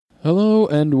Hello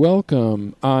and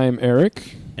welcome. I'm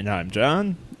Eric. And I'm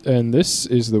John. And this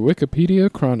is the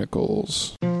Wikipedia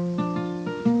Chronicles.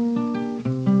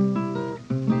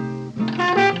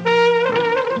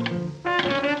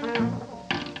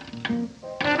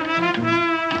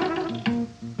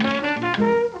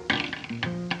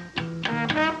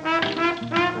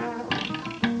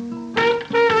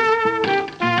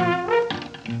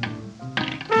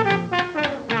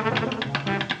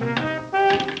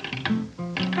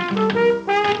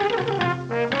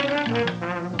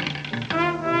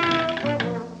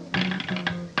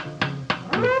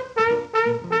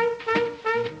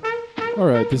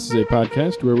 Alright, this is a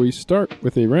podcast where we start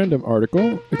with a random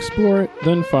article, explore it,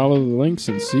 then follow the links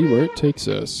and see where it takes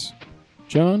us.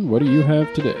 John, what do you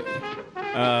have today?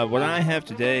 What I have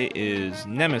today is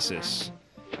Nemesis,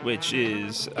 which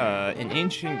is an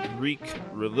ancient Greek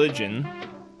religion,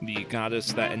 the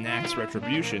goddess that enacts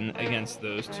retribution against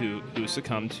those who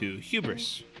succumm to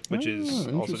hubris, which is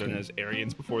also known as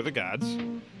Aryans before the gods.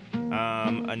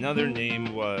 Another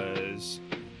name was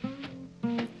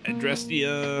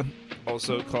Adrestia,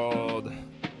 also called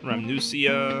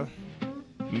Rhamnusia,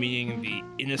 meaning the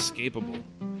inescapable.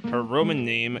 Her Roman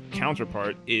name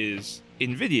counterpart is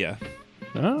Nvidia.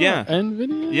 Oh, yeah,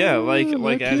 Nvidia? Yeah,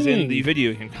 like as in the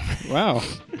video game. Wow.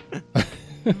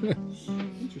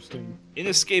 Interesting.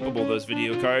 Inescapable, those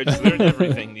video cards. They're in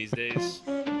everything these days.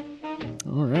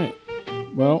 All right.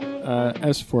 Well,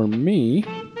 as for me,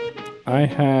 I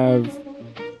have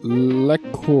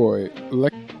Lequios.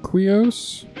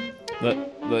 Lequios?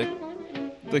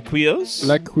 Lequios.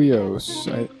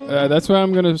 That's what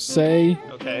I'm going to say.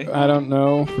 Okay. I don't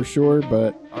know for sure,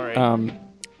 but all right.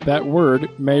 That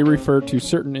word may refer to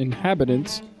certain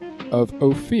inhabitants of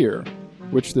Ophir,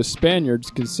 which the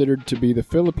Spaniards considered to be the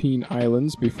Philippine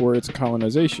Islands before its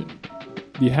colonization.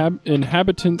 The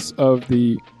inhabitants of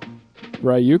the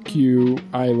Ryukyu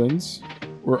Islands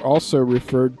were also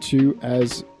referred to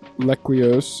as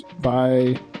Lequios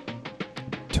by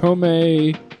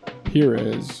Tome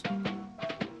Pires.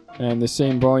 And the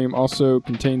same volume also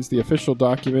contains the official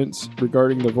documents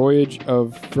regarding the voyage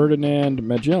of Ferdinand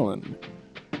Magellan.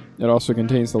 It also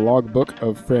contains the logbook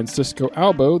of Francisco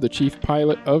Albo, the chief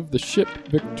pilot of the ship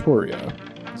Victoria.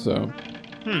 So,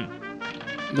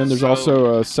 then there's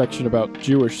also a section about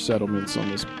Jewish settlements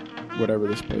on this, whatever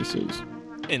this place is.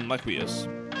 In Lequios.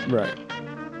 Right.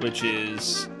 Which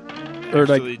is... Or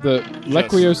like the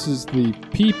Lequios is the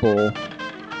people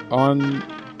on...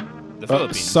 the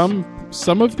Philippines.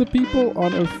 Some of the people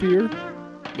on Ophir.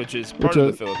 Which is part of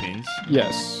the Philippines.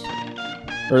 Yes.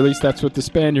 Or at least that's what the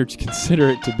Spaniards consider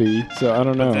it to be, so I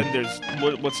don't know. But then there's...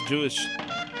 What's Jewish...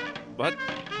 What?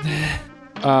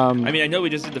 I mean, I know we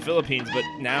just did the Philippines, but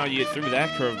now you threw that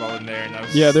curveball in there, and I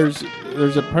was... Yeah, there's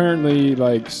apparently,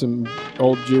 like, some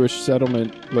old Jewish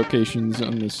settlement locations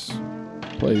on this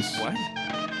place. What?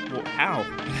 Well, how?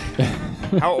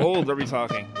 How old are we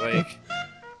talking? Like...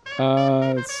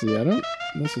 Let's see, I don't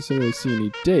necessarily see any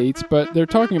dates, but they're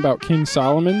talking about King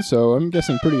Solomon, so I'm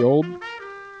guessing pretty old.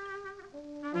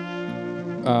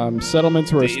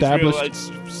 Settlements were established... The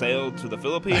Israelites sailed to the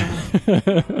Philippines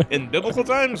in biblical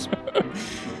times?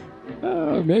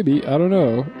 Maybe, I don't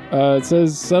know. It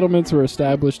says settlements were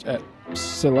established at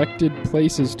selected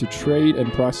places to trade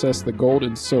and process the gold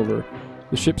and silver.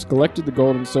 The ships collected the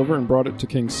gold and silver and brought it to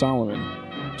King Solomon.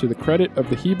 To the credit of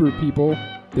the Hebrew people,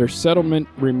 their settlement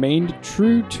remained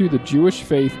true to the Jewish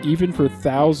faith even for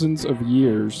thousands of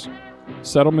years.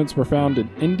 Settlements were found in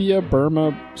India,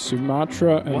 Burma,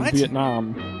 Sumatra, and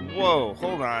Vietnam. Whoa,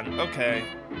 hold on. Okay.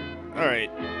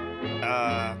 Alright.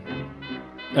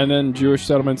 And then Jewish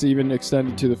settlements even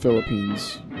extended to the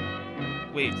Philippines.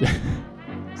 Wait.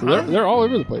 So they're all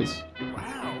over the place.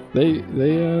 Wow. They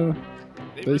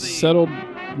really settled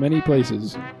many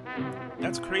places.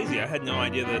 That's crazy. I had no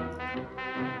idea that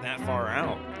far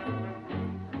out,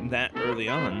 that early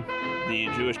on, the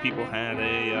Jewish people had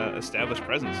a established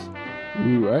presence.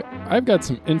 Ooh, I've got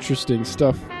some interesting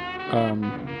stuff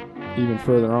even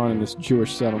further on in this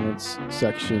Jewish settlements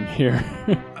section here.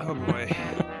 Oh boy.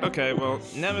 Okay, well,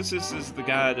 Nemesis is the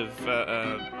goddess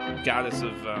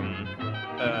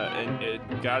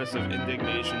of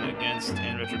indignation against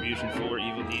and retribution for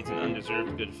evil deeds and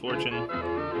undeserved good fortune.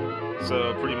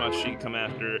 So pretty much she'd come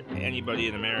after anybody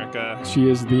in America. She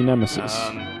is the Nemesis.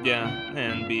 Yeah,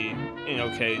 and be in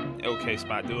okay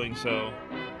spot doing so.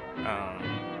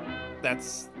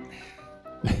 That's...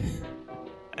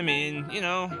 I mean,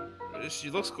 she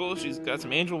looks cool. She's got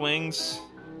some angel wings.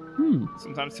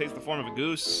 Sometimes takes the form of a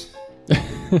goose.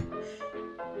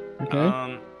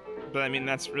 Okay. But I mean,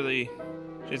 that's really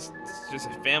it's just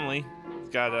a family.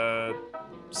 Got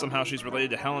somehow she's related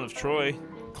to Helen of Troy.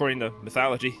 according to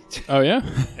mythology. Oh, yeah?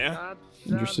 Yeah.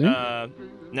 Interesting.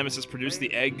 Nemesis produced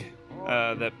the egg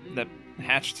that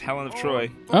hatched Helen of Troy.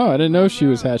 Oh, I didn't know she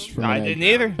was hatched from an I egg. didn't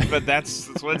either, but that's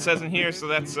what it says in here, so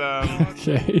that's...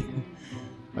 Okay.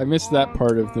 I missed that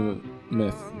part of the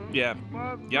myth. Yeah.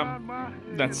 Yep.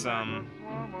 That's,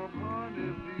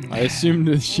 I assumed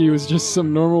that she was just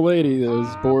some normal lady that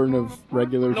was born of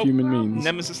regular human means.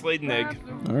 Nemesis laid an egg.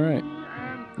 All right.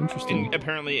 Interesting.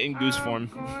 Apparently in goose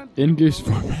form. In goose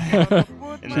form.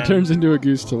 She turns into a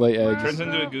goose to lay eggs. Turns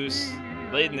into a goose,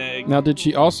 laid an egg. Now, did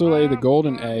she also lay the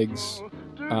golden eggs?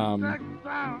 For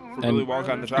Willy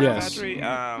Wonka and the Chocolate Factory?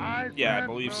 Yeah, I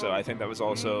believe so. I think that was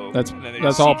also... That's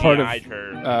all part of... her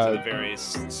into the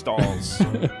various stalls.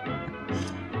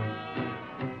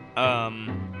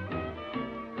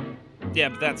 Yeah,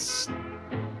 but that's...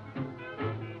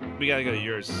 We gotta go to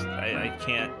yours. I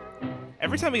can't...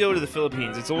 Every time we go to the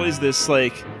Philippines, it's always this,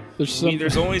 like...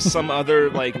 There's always some other,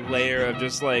 like, layer of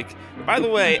just, like... By the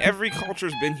way, every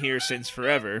culture's been here since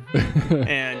forever.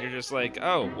 And you're just like,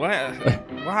 oh, what?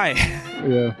 Why?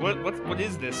 Yeah. What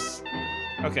is this?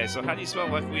 Okay, so how do you spell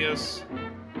Lequios?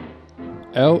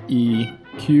 Lequios.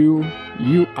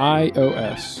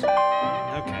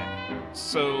 Okay.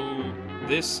 So...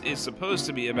 This is supposed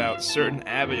to be about certain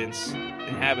inhabitants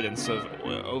of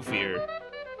Ophir,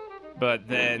 but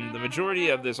then the majority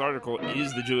of this article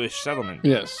is the Jewish settlement.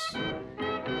 Yes.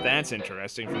 That's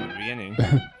interesting from the beginning.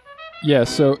 Yeah,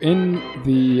 so in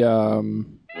the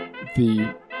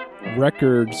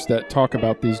records that talk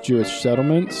about these Jewish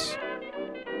settlements,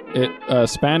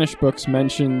 Spanish books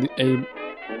mention a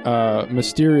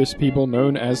mysterious people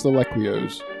known as the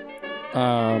Lequios.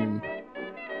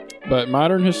 But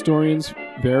modern historians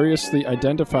variously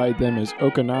identified them as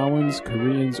Okinawans,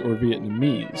 Koreans, or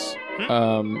Vietnamese.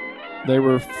 They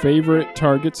were favorite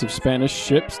targets of Spanish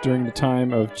ships during the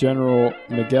time of General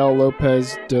Miguel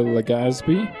Lopez de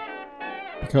Legazpi,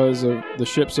 because of the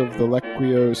ships of the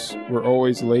Lequios were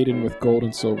always laden with gold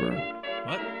and silver.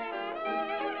 What?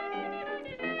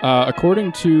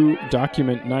 According to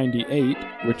document 98,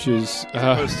 which is...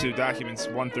 As opposed to documents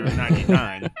 1 through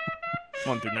 99,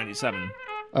 1 through 97.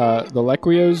 The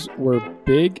Lequios were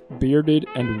big, bearded,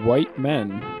 and white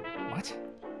men. What?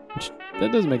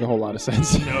 That doesn't make a whole lot of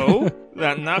sense. No,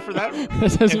 not for that.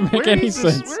 That doesn't make any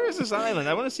sense. Where is this island?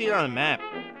 I want to see it on a map.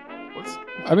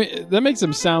 I mean, that makes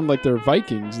them sound like they're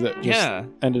Vikings that just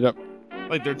ended up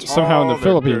like they're tall, somehow in the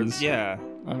Philippines. Yeah.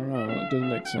 I don't know. It doesn't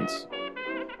make sense.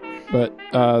 But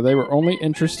they were only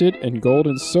interested in gold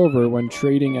and silver when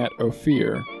trading at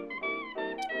Ophir.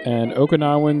 And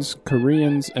Okinawans,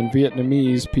 Koreans, and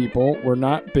Vietnamese people were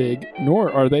not big,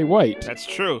 nor are they white. That's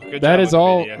true. Good that job, is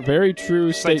all Wikipedia. very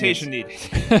true Citation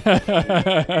statements. needed.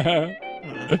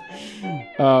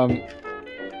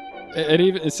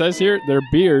 It says here, their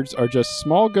beards are just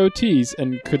small goatees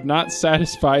and could not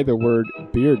satisfy the word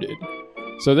bearded.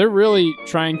 So they're really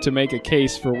trying to make a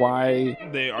case for why...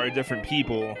 They are different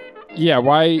people. Yeah,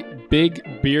 why big,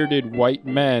 bearded white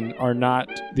men are not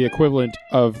the equivalent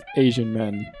of Asian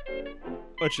men.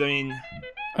 Which, I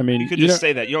mean, you could just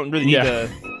say that. You don't really need to,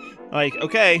 like,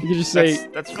 okay. You could just say,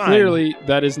 that's fine. Clearly,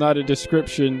 that is not a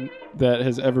description that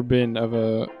has ever been of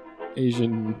a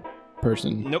Asian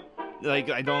person. Nope. Like,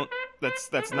 I don't,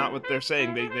 that's not what they're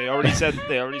saying. They already said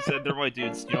they're white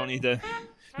dudes. You don't need to,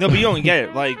 no, but you don't get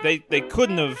it. Like, they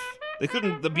couldn't,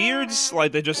 the beards,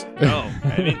 like, they just, no.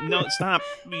 I mean, no, stop.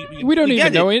 We don't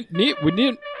even know it.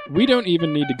 We don't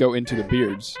even need to go into the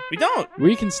beards. We don't.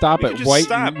 We can stop at white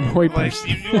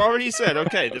person. You already said,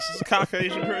 okay, this is a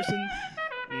Caucasian person,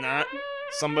 not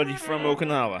somebody from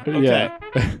Okinawa. Okay. Yeah.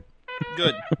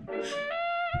 Good.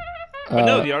 But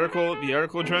no, the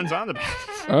article turns on about it.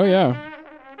 Oh, yeah.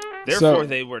 Therefore,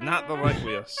 they were not the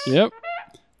Lequios. Yep.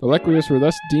 The Lequios were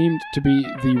thus deemed to be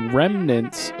the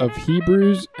remnants of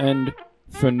Hebrews and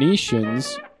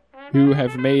Phoenicians who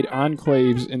have made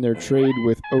enclaves in their trade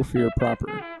with Ophir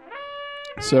proper.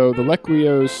 So the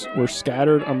Lequios were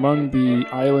scattered among the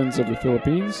islands of the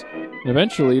Philippines, and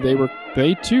eventually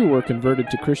they too were converted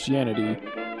to Christianity,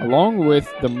 along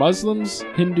with the Muslims,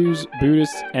 Hindus,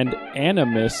 Buddhists, and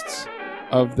animists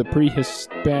of the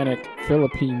pre-Hispanic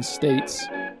Philippine states,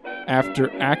 after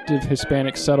active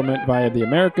Hispanic settlement via the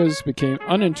Americas became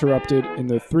uninterrupted in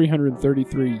the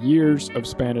 333 years of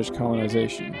Spanish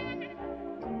colonization.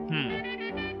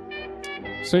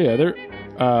 So yeah,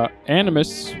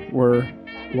 animists were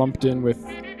lumped in with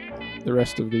the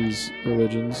rest of these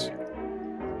religions.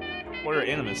 What are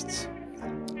animists?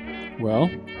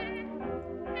 Well,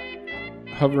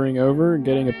 hovering over and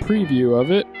getting a preview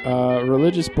of it,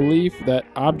 religious belief that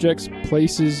objects,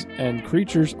 places, and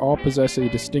creatures all possess a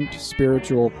distinct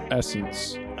spiritual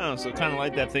essence. Oh, so kind of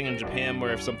like that thing in Japan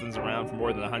where if something's around for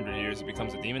more than 100 years, it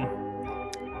becomes a demon?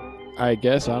 I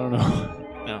guess. I don't know.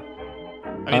 No.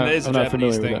 I mean, that is a I'm not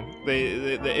Japanese familiar thing. They,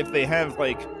 if they have,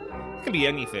 like, it could be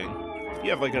anything. If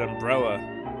you have, like, an umbrella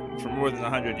for more than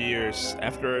 100 years,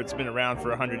 after it's been around for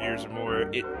 100 years or more,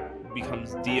 it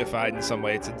becomes deified in some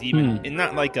way. It's a demon. And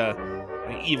not like an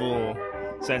evil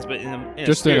sense, but in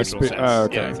a spiritual sense.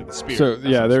 Okay. Yeah, it's like the spirit. So,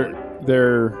 yeah,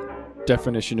 their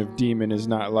definition of demon is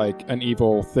not like an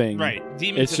evil thing. Right.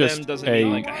 Demon it's to just them doesn't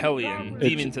mean like a hellion.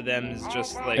 Demon to them is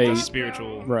just like a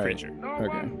spiritual creature.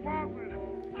 Okay.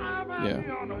 Yeah.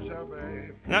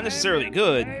 Not necessarily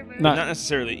good, but not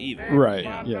necessarily evil. Right.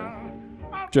 Yeah.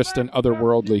 Just an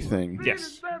otherworldly thing.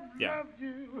 Yes. Yeah.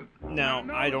 Now,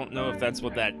 I don't know if that's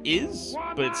what that is,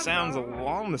 but it sounds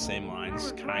along the same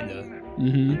lines, kind of.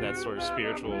 Mm-hmm. That sort of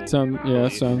spiritual. It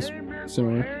sounds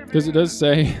similar. Because it does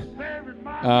say,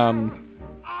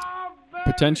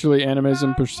 potentially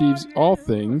animism perceives all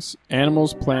things: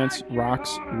 animals, plants,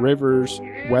 rocks, rivers,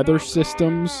 weather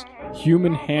systems,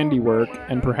 human handiwork,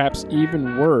 and perhaps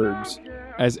even words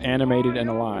as animated and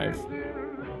alive.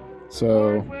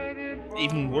 So...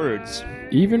 Even words.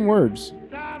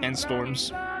 And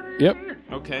storms. Yep.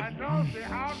 Okay.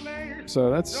 So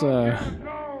that's an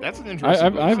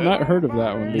interesting I've not heard of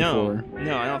that one before.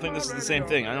 No, I don't think this is the same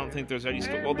thing. I don't think there's any...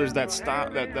 Well, there's that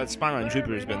spine on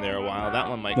Jupiter's been there a while. That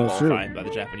one might qualify by the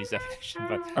Japanese definition.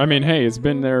 But I mean, hey, it's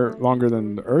been there longer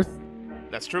than the Earth.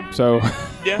 That's true. So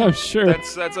yeah, I'm sure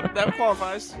that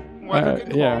qualifies. Weather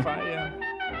could qualify, yeah.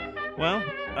 Well,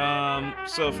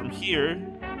 so from here,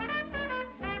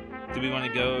 do we want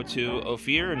to go to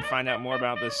Ophir and find out more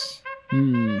about this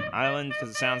island? Because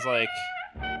it sounds like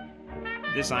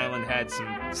this island had some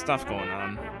stuff going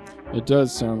on. It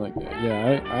does sound like that.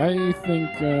 Yeah, I think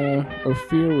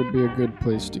Ophir would be a good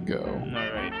place to go.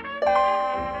 All right.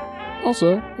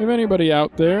 Also, if anybody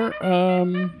out there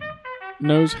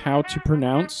knows how to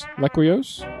pronounce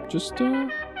Lequios, just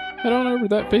head on over to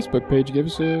that Facebook page, give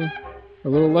us a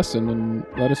little lesson, and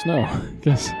let us know.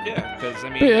 Because I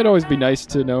mean, it'd always be nice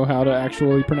to know how to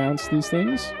actually pronounce these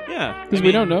things. Yeah, because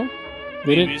we don't know.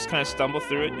 We just kind of stumble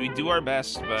through it. We do our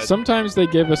best, but sometimes they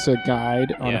give us a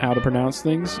guide on how to pronounce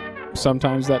things.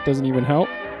 Sometimes that doesn't even help.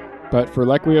 But for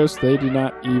Lequios, they do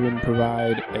not even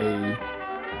provide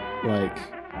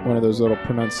one of those little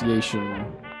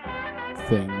pronunciation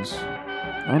things.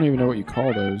 I don't even know what you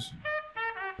call those.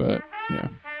 But, yeah.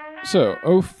 So,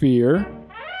 Ophir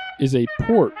is a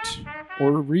port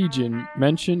or region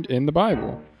mentioned in the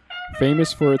Bible,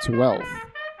 famous for its wealth.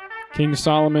 King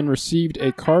Solomon received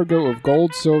a cargo of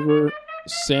gold, silver,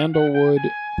 sandalwood,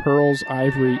 pearls,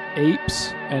 ivory,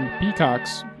 apes, and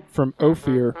peacocks from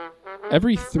Ophir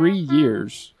every 3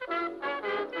 years.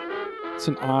 It's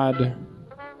an odd,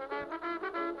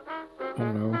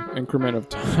 increment of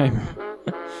time.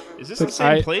 Is this the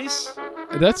same place?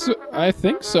 I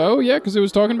think so, yeah, because it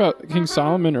was talking about King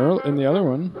Solomon in the other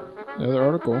one, the other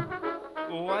article.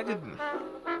 Well, why didn't...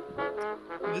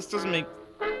 This doesn't make...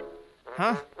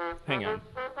 Huh? Hang on.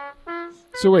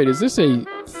 So wait, is this a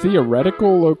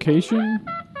theoretical location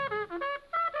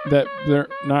that they're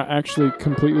not actually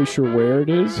completely sure where it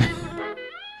is?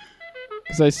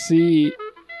 Because I see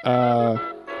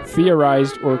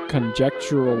theorized or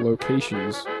conjectural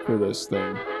locations for this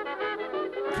thing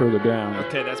further down.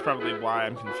 Okay, that's probably why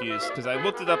I'm confused. Because I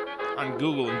looked it up on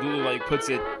Google, and Google puts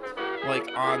it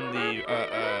on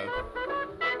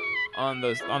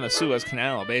the Suez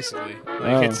Canal, basically.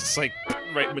 It's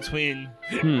right between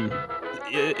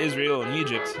Israel and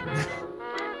Egypt.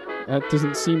 That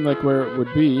doesn't seem like where it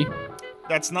would be.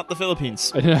 That's not the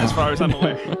Philippines, as far as I'm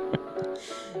aware.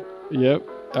 Yep.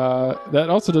 That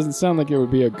also doesn't sound like it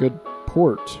would be a good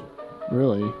port,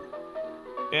 really.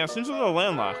 Yeah, it seems a little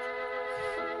landlocked.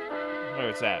 Where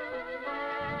it's at.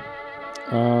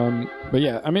 But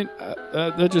yeah, I mean,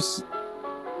 that just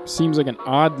seems like an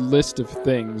odd list of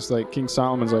things. Like King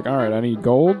Solomon's like, all right, I need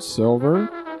gold, silver,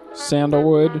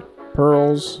 sandalwood,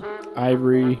 pearls,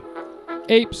 ivory,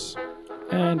 apes,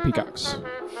 and peacocks.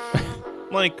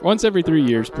 Once every 3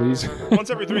 years, please. Once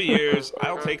every 3 years,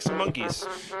 I'll take some monkeys.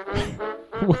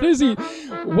 What is he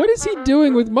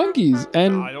doing with monkeys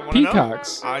and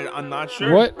peacocks? I'm not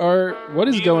sure. What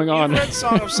is going on? You've read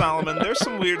Song of Solomon. There's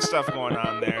some weird stuff going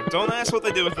on there. Don't ask what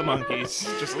they do with the monkeys.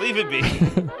 Just leave it be.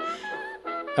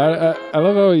 I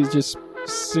love how he just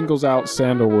singles out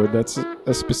sandalwood. That's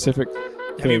a specific thing.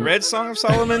 Have you read Song of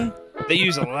Solomon? They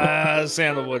use a lot of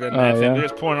sandalwood in that thing. Yeah. They're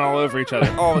just pouring all over each other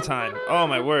all the time. Oh,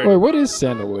 my word. Wait, what is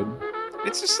sandalwood?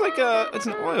 It's just it's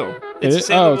an oil. It's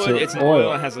sandalwood. It's an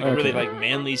oil. It has a really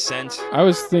manly scent. I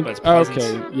was thinking,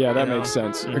 okay, yeah, that makes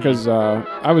sense. Mm-hmm. Because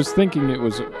I was thinking it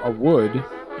was a wood,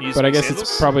 But I guess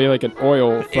it's probably like an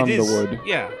oil from the wood.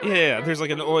 Yeah. There's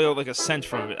like an oil, like a scent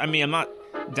from it. I mean, I'm not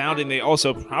doubting they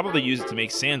also probably use it to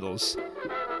make sandals.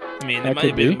 I mean, it might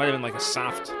have been like a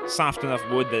soft enough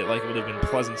wood that like would have been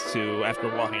pleasant to after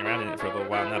walking around in it for a little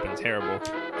while, not been terrible.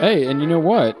 Hey, and you know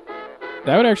what?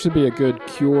 That would actually be a good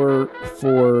cure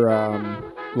for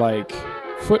like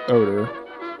foot odor.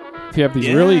 If you have these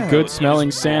really good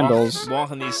smelling sandals,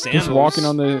 walking these sandals, just walking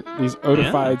on these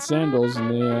odified sandals,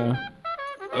 and they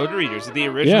odor eaters, the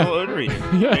original odor eater.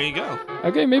 Yeah. There you go.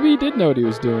 Okay, maybe he did know what he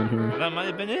was doing here. That might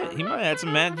have been it. He might have had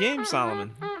some mad game,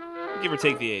 Solomon. Give or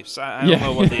take the apes. I don't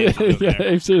know what the apes are doing there.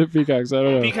 Apes are the peacocks. I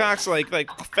don't know. Peacocks, like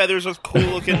feathers was cool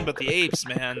looking, but the apes,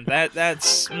 man,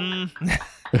 that's no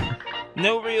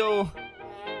real.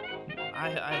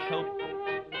 I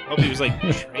hope he was like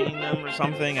training them or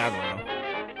something. I don't know.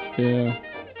 Yeah.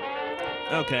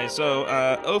 Okay, so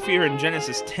Ophir in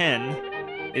Genesis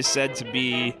 10 is said to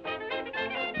be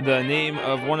the name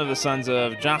of one of the sons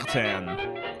of Joktan.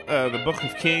 The Book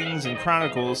of Kings and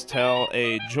Chronicles tell of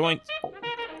a joint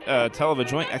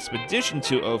expedition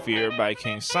to Ophir by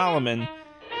King Solomon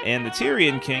and the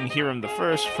Tyrian king Hiram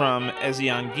I from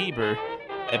Ezion-Geber,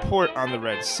 a port on the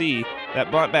Red Sea, that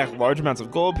brought back large amounts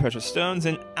of gold, precious stones,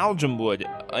 and algum wood,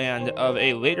 and of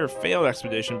a later failed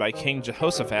expedition by King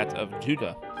Jehoshaphat of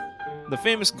Judah. The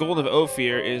famous gold of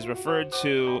Ophir is referred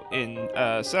to in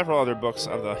several other books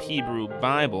of the Hebrew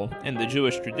Bible. In the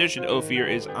Jewish tradition, Ophir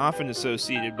is often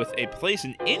associated with a place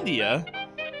in India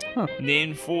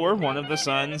named for one of the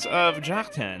sons of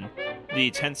Joktan.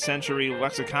 The 10th century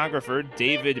lexicographer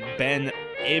David ben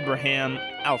Abraham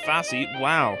Alfasi.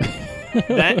 Wow.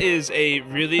 That is a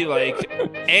really,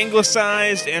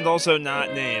 anglicized and also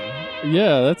not name.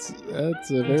 Yeah, that's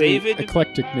a very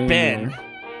eclectic name. Ben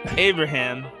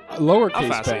Abraham lowercase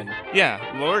Alfasi. Ben. Yeah,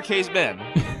 lowercase Ben.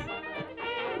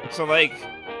 So, like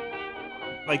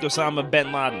Osama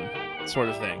bin Laden sort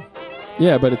of thing.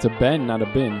 Yeah, but it's a Ben, not a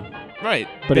bin. Right.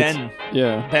 But Ben.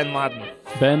 Yeah. Ben Laden.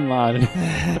 Ben Laden.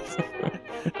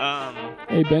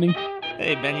 Hey, Benny.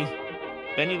 Hey, Benny.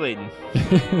 Benny Laden.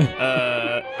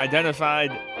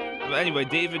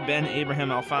 David ben Abraham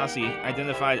Alfasi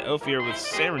identified Ophir with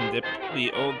Serendip,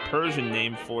 the old Persian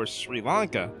name for Sri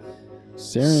Lanka.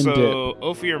 Serendip. So,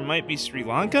 Ophir might be Sri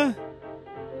Lanka?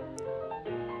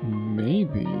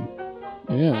 Maybe.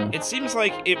 Yeah. It seems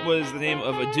like it was the name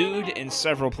of a dude in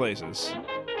several places.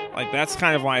 That's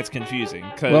kind of why it's confusing.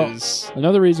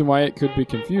 Another reason why it could be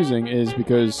confusing is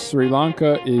because Sri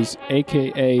Lanka is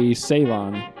a.k.a.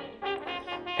 Ceylon.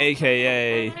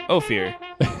 A.k.a. Ophir.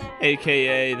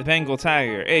 A.k.a. the Bengal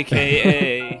Tiger.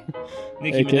 A.k.a.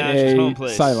 Nicki Minaj's home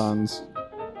place. Cylons.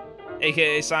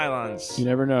 A.k.a. Cylons. You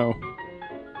never know.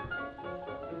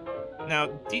 Now,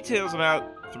 details about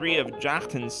 3 of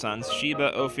Joktan's sons,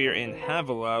 Sheba, Ophir, and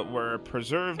Havilah, were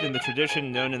preserved in the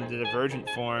tradition known in the divergent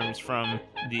forms from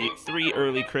the 3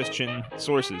 early Christian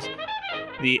sources: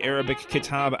 the Arabic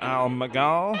Kitab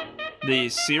al-Magal, the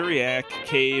Syriac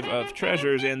Cave of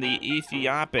Treasures, and the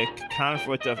Ethiopic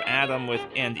conflict of Adam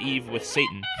and Eve with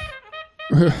Satan.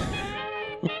 The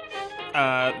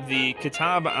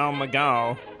Kitab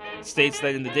al-Magal states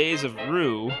that in the days of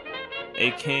Ru,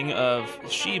 a king of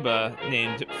Sheba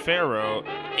named Pharaoh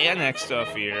annexed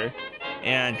Ophir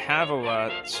and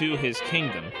Havilah to his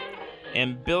kingdom,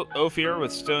 and built Ophir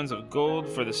with stones of gold,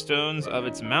 for the stones of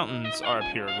its mountains are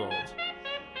pure gold.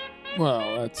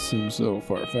 Well, that seems so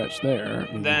far-fetched there.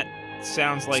 That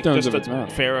sounds like just a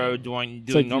pharaoh doing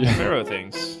normal pharaoh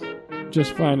things.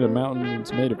 Just find a mountain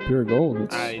that's made of pure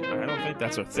gold. I don't think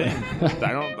that's a thing.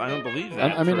 I don't believe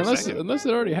that. I mean, unless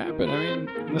it already happened. I mean,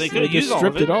 they could have used stripped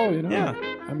all of it all. You know. Yeah.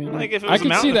 I mean, if it I was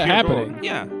could see that happening. Gold,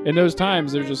 yeah. In those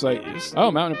times, they're just like,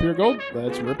 oh, mountain of pure gold.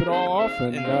 Let's rip it all off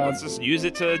and let's just use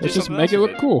it to. Let's just make it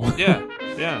look cool. Yeah.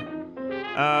 Yeah.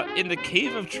 In the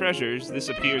Cave of Treasures, this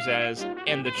appears as,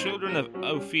 and the children of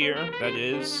Ophir, that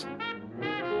is,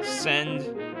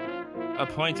 Send,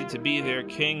 appointed to be their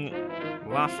king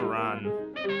Lapharan,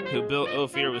 who built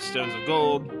Ophir with stones of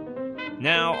gold.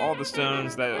 Now all the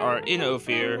stones that are in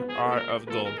Ophir are of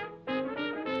gold.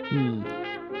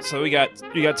 So we got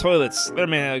toilets, they're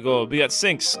made out of gold. We got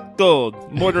sinks, gold.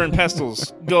 Mortar and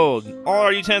pestles, gold. All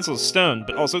our utensils, stone,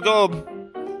 but also gold.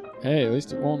 Hey, at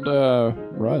least it won't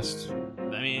rust.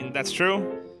 I mean, that's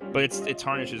true, but it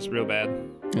tarnishes real bad.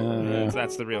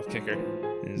 That's the real kicker.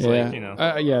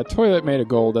 Toilet made of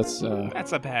gold. That's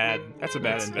a bad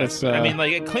investment. I mean,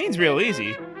 it cleans real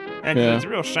easy, and it's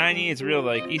real shiny. It's real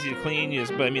easy to clean.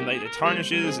 But I mean, it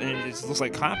tarnishes and it just looks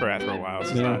like copper after a while.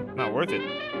 So it's not worth it.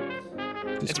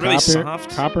 It's really soft.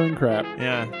 Copper and crap.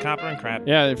 Yeah, copper and crap.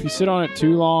 Yeah, if you sit on it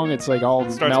too long, it's all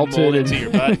starts melted mold into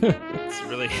your butt. It's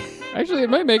really. Actually, it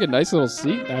might make a nice little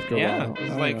seat after a Yeah, while.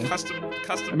 it's I like don't know.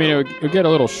 custom. I mean, it would get a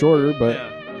little shorter, but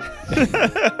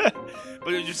Yeah.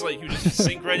 But it just you just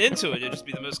sink right into it. It'd just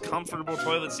be the most comfortable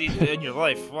toilet seat in your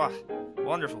life. Wow,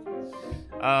 wonderful.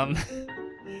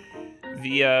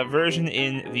 The version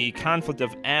in the Conflict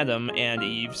of Adam and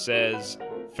Eve says,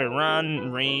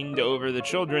 Pharaoh reigned over the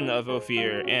children of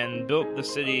Ophir and built the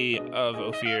city of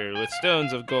Ophir with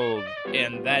stones of gold,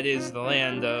 and that is the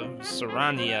land of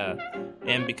Sarania.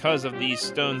 And because of these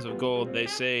stones of gold, they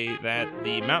say that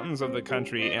the mountains of the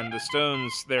country and the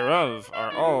stones thereof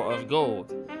are all of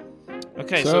gold.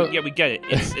 Okay, so yeah, we get it.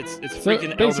 It's so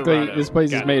freaking basically, Eldorado. this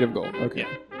place Got is made of gold. Okay. Yeah.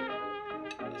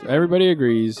 So everybody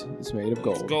agrees it's made of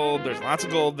gold. It's gold. There's lots of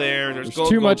gold there. There's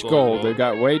too much gold. They've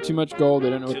got way too much gold. They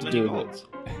don't know Too what to many do golds. with it.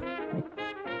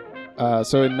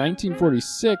 So in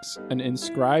 1946, an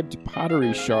inscribed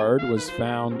pottery shard was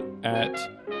found at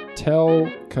Tel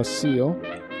Kassil,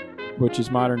 which is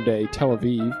modern-day Tel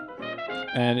Aviv,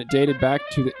 and it dated back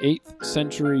to the 8th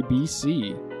century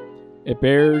BC. It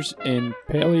bears in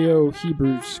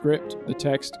Paleo-Hebrew script the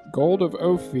text Gold of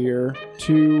Ophir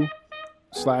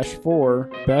 2/4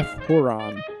 Beth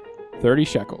Horon 30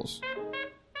 shekels.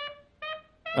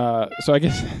 So I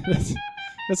guess that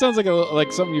sounds like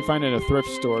something you find in a thrift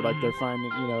store. Like they're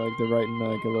finding, like they're writing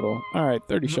like a little. All right,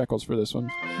 30 shekels for this one.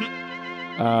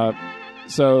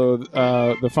 So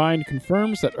the find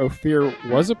confirms that Ophir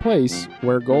was a place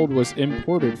where gold was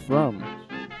imported from,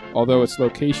 although its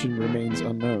location remains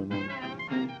unknown.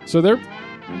 So they're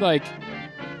like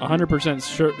 100%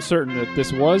 certain that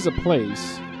this was a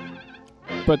place,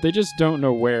 but they just don't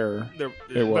know where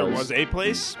it was. There was a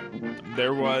place.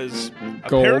 There was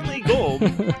Gold. apparently gold,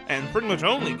 and pretty much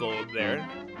only gold there.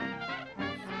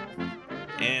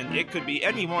 And it could be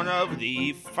any one of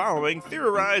the following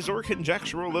theorized or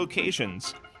conjectural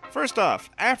locations. First off,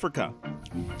 Africa.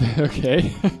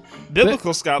 Okay.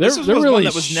 Biblical scholars. This They're was really one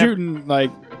that was shooting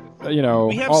we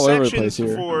have all over the sections place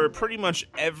here. for pretty much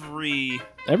every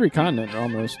Continent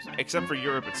almost. except for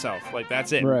Europe itself. Like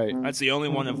that's it. Right. That's the only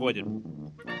one avoided.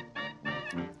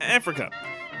 Africa.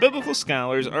 Biblical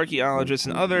scholars, archaeologists,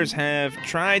 and others have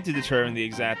tried to determine the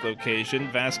exact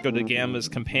location. Vasco da Gama's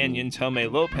companion,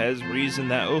 Tome Lopez, reasoned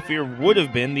that Ophir would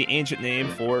have been the ancient name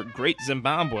for Great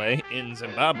Zimbabwe in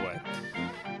Zimbabwe,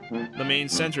 the main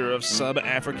center of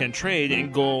sub-African trade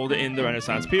in gold in the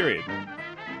Renaissance period.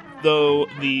 Though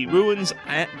the ruins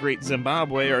at Great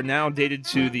Zimbabwe are now dated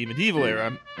to the medieval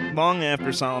era, long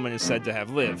after Solomon is said to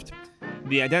have lived.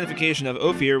 The identification of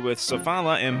Ophir with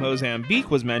Sofala and Mozambique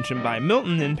was mentioned by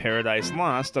Milton in Paradise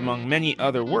Lost, among many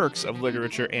other works of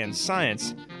literature and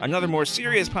science. Another more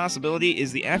serious possibility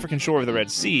is the African shore of the Red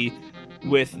Sea,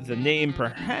 with the name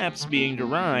perhaps being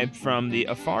derived from the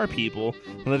Afar people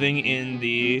living in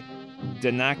the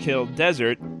Danakil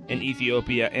Desert in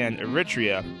Ethiopia and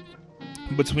Eritrea,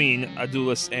 between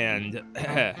Adulis and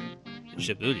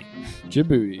Djibouti.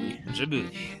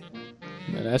 Djibouti.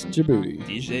 Now that's Djibouti.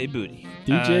 DJ Booty.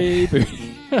 DJ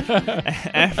Booty.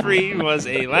 Afri was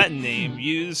a Latin name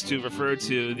used to refer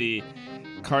to the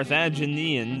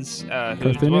Carthaginians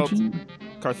who dwelt...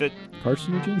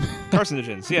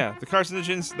 Carcinogens, yeah. The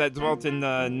Carcinogens that dwelt in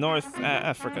North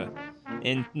Africa,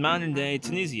 in modern-day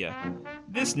Tunisia.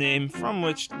 This name, from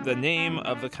which the name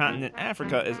of the continent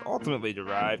Africa is ultimately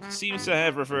derived, seems to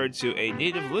have referred to a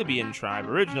native Libyan tribe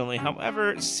originally.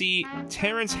 However, see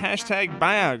Terrence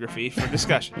 #biography for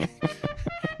discussion.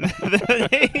 The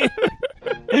name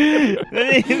is...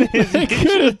 I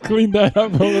could have cleaned that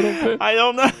up a little bit. I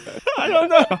don't know.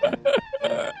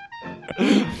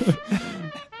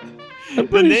 I'm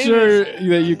pretty sure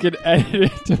that you can edit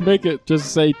it to make it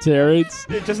just say Terrence.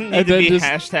 It doesn't need to be and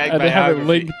biography. have it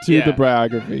linked to the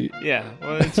biography. Yeah,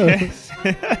 well, that's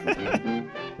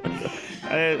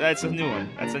a new one.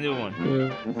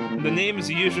 Yeah. The name is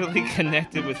usually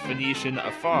connected with Phoenician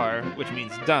afar, which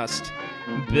means dust,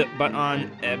 but a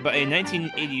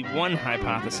 1981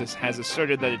 hypothesis has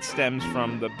asserted that it stems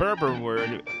from the Berber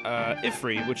word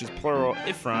Ifri, which is plural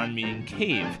Ifran, meaning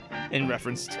cave, in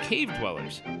reference to cave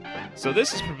dwellers. So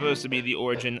this is proposed to be the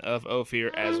origin of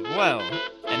Ophir as well,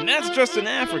 and that's just in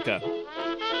Africa.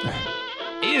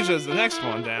 Asia's the next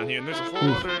one down here, and there's a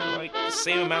whole other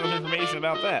same amount of information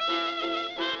about that.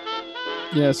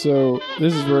 Yeah, so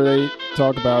this is where they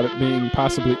talk about it being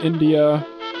possibly India,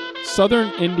 southern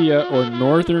India, or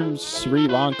northern Sri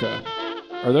Lanka.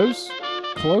 Are those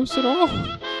close at all?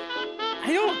 I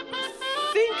don't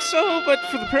think so, but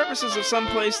for the purposes of some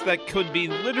place that could be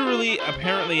literally,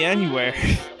 apparently anywhere.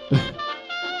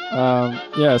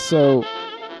 Yeah, so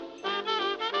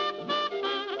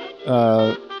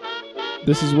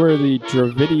This is where the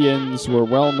Dravidians were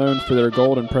well known for their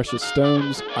gold and precious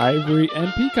stones, ivory,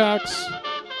 and peacocks.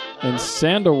 And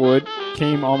sandalwood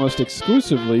came almost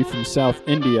exclusively from South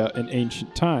India in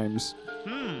ancient times.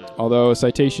 Although a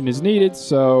citation is needed,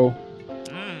 so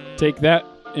take that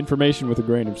information with a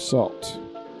grain of salt.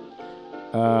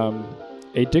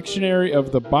 A dictionary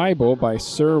of the Bible by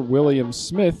Sir William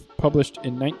Smith, published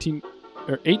in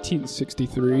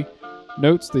 1863,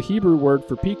 notes the Hebrew word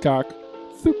for peacock,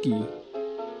 thuki,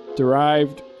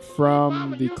 derived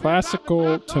from the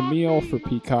classical Tamil for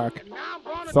peacock,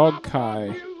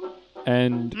 thogkai,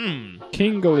 and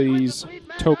Kingali's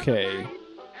tokay.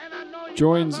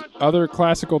 Joins other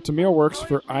classical Tamil works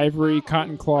for ivory,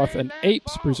 cotton cloth, and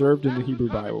apes preserved in the Hebrew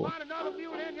Bible.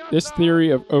 This theory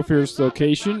of Ophir's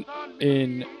location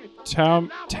in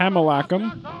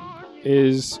Tamilakam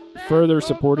is further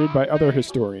supported by other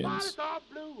historians.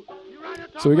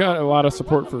 So we got a lot of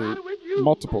support for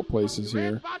multiple places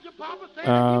here.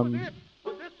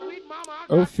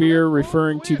 Ophir,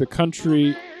 referring to the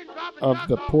country of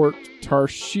the port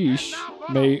Tarshish,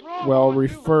 may well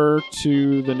refer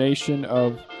to the nation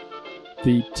of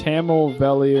the Tamil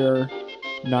Velir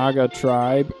Naga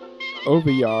tribe,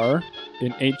 Oviyar,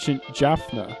 in ancient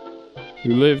Jaffna,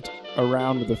 who lived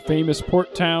around the famous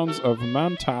port towns of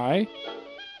Mantai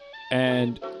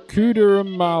and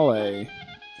Kuduramale,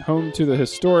 home to the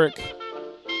historic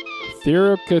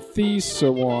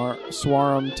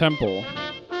Thirukatheswaram Temple.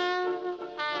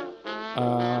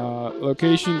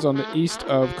 Locations on the east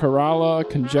of Kerala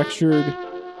conjectured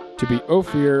to be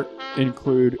Ophir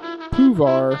include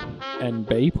Puvar and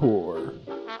Baipur.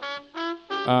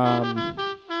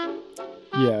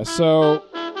 Yeah, so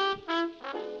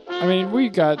I mean, we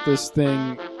got this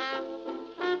thing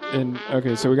in...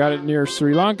 Okay, so we got it near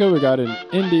Sri Lanka, we got it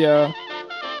in India,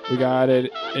 we got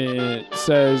it in... It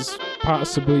says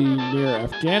possibly near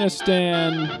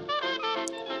Afghanistan.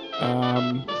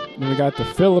 Then we got the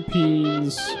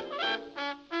Philippines.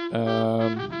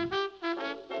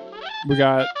 We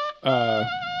got...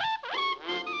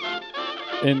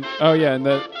 in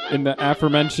the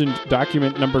aforementioned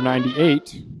document number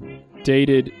 98,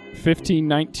 dated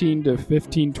 1519 to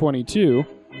 1522,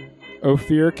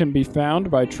 Ophir can be found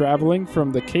by traveling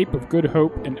from the Cape of Good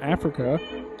Hope in Africa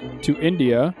to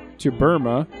India, to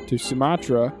Burma, to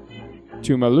Sumatra,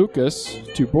 to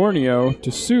Moluccas, to Borneo,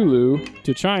 to Sulu,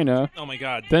 to China. Oh my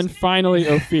God. Then finally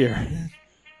Ophir.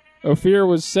 Ophir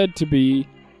was said to be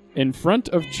in front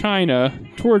of China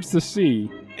towards the sea.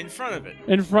 In front of it.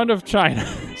 In front of China.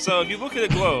 So if you look at a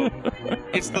globe,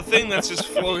 it's the thing that's just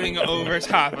floating over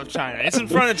top of China. It's in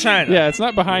front of China. Yeah, it's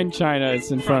not behind China,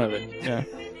 it's in front of it. Yeah.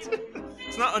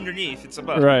 It's not underneath, it's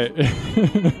above. Right.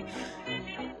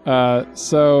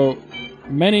 So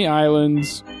many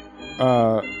islands,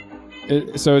 so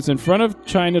it's in front of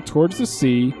China towards the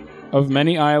sea, of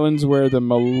many islands where the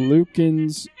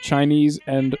Moluccans, Chinese,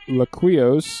 and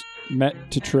Lequios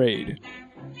met to trade.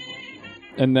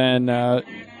 And then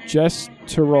Jess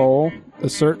Tirol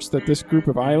asserts that this group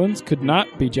of islands could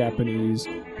not be Japanese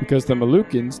because the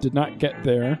Moluccans did not get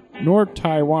there, nor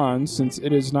Taiwan, since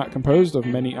it is not composed of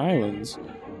many islands.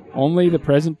 Only the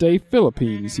present-day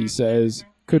Philippines, he says,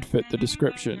 could fit the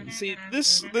description. See,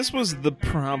 this was the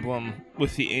problem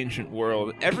with the ancient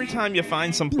world. Every time you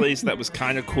find some place that was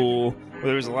kind of cool, where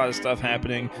there was a lot of stuff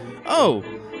happening, oh,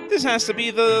 this has to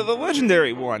be the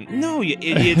legendary one. No, you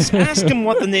idiots. Ask them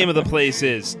what the name of the place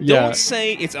is. Yeah. Don't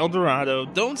say it's El Dorado.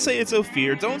 Don't say it's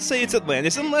Ophir. Don't say it's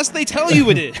Atlantis unless they tell you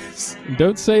it is.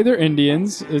 Don't say they're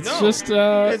Indians. It's just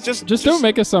don't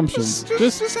make assumptions.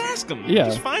 Just ask them. Yeah.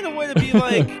 Just find a way to be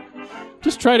like...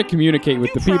 Just try to communicate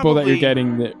with the people that you're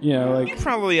getting that, You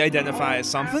probably identify as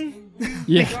something.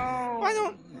 Yeah. Why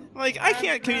don't... I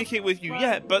can't communicate with you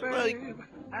yet, but,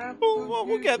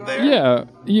 we'll get there. Yeah.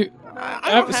 You...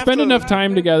 Spend to... enough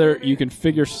time together, you can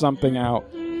figure something out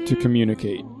to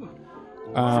communicate.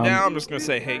 For now, I'm just going to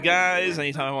say, hey guys,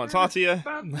 anytime I want to talk to you.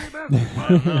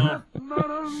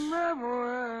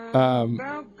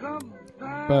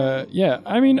 But yeah,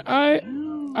 I mean,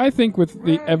 I think with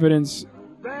the evidence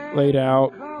laid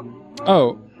out...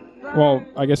 Oh, well,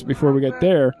 I guess before we get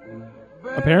there,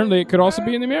 apparently it could also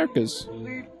be in the Americas.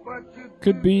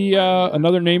 Could be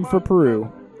another name for Peru.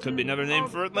 Could be another name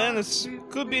for Atlantis.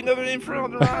 Could be another name for El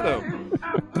Dorado.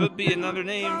 Could be another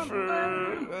name for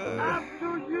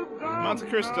Monte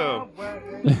Cristo.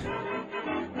 It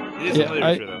is in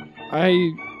literature, though.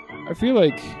 I feel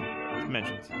like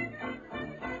Mentions.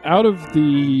 Out of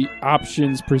the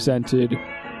options presented,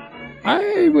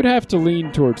 I would have to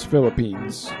lean towards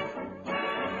Philippines.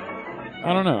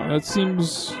 I don't know. That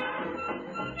seems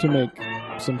to make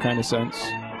some kind of sense.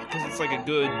 because it's like a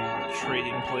good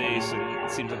trading place, and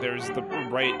it seems like there's the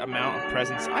right amount of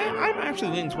presence. I'm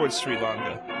actually leaning towards Sri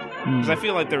Lanka. Because I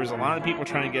feel like there was a lot of people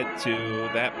trying to get to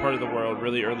that part of the world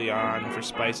really early on for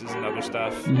spices and other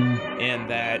stuff, and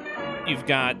that you've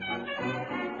got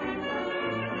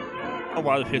a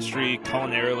lot of history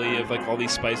culinarily of like all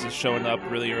these spices showing up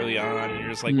really early on, and you're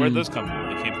just like, where'd those come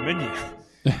from? They came from India.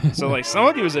 So like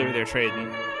somebody was over there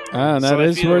trading. And that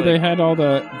is where they had all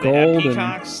the gold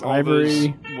peacocks, and ivory.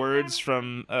 All those words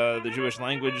from the Jewish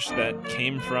language that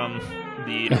came from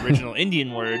the original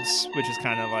Indian words, which is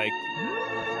kind of like...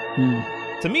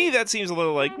 To me, that seems a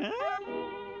little like a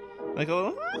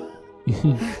little.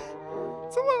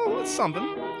 It's something.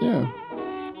 Yeah.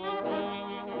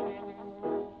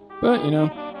 But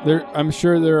I'm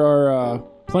sure there are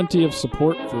plenty of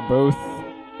support for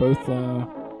both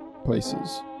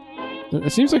places.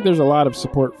 It seems like there's a lot of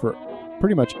support for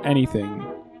pretty much anything,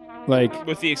 like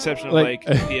with the exception of like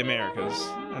the Americas.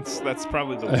 That's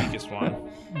probably the weakest one.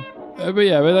 But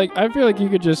I feel like you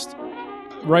could just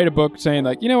write a book saying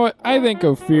like, you know what, I think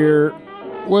Ophir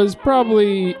was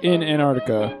probably in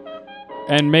Antarctica,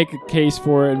 and make a case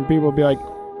for it, and people will be like,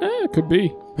 it could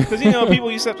be. Because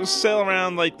people used to have to sail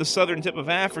around like the southern tip of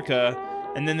Africa,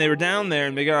 and then they were down there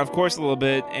and they got off course a little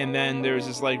bit, and then there was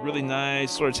this like really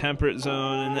nice sort of temperate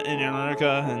zone in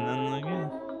Antarctica, and then like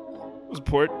it was a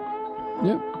port.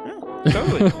 Yep. Yeah,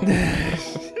 totally.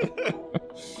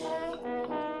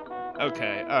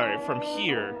 Okay, all right, from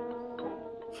here.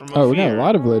 We got a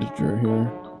lot of literature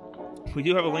here. We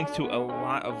do have a link to a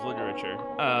lot of literature.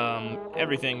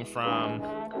 Everything from...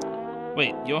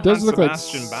 Wait, Johann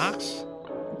Sebastian Bach's?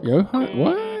 Johann?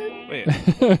 What? Wait,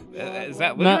 is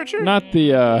that literature? Not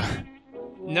the...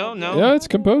 No. Yeah, it's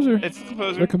composer. It's the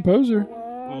composer. The composer.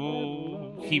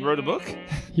 Ooh, he wrote a book?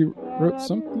 He wrote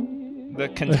something? The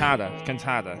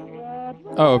cantata.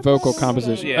 Oh, vocal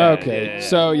composition. Yeah, okay. yeah.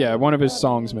 So, one of his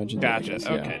songs mentioned Gotcha.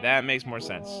 that. Okay, that makes more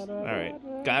sense. All right.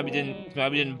 Glad we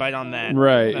didn't bite on that.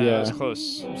 Right, yeah. It was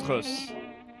close.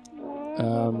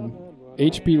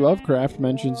 H.P. Lovecraft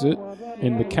mentions it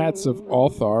in The Cats of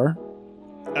Althar.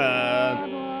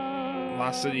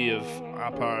 Lost City of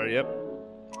Apar, yep.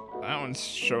 That one's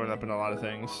showing up in a lot of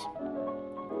things.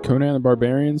 Conan the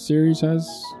Barbarian series has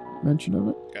mention of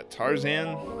it. Got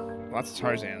Tarzan. Lots of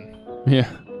Tarzan. Yeah.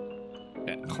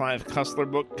 Got Clive Cussler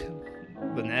book,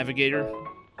 The Navigator.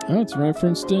 Oh, it's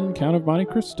referenced in Count of Monte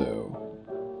Cristo.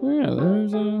 Yeah,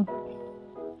 there's a...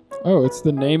 Oh, it's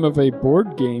the name of a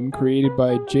board game created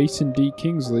by Jason D.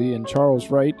 Kingsley and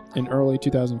Charles Wright in early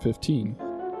 2015.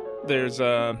 There's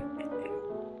a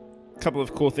couple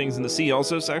of cool things in the sea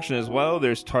also section as well.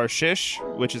 There's Tarshish,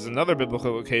 which is another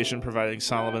biblical location providing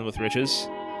Solomon with riches.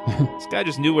 This guy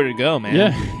just knew where to go, man.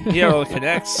 Yeah. He had all the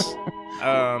connects.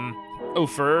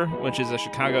 Ophir, which is a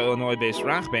Chicago, Illinois-based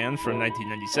rock band from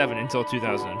 1997 until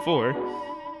 2004.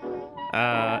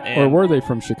 Or were they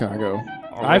from Chicago?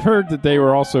 I've heard that they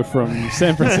were also from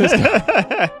San Francisco.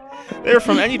 They were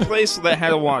from any place that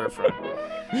had a waterfront.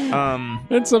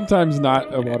 And sometimes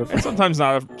not a waterfront. And sometimes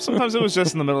not. Sometimes it was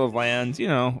just in the middle of land,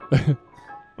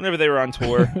 whenever they were on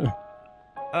tour.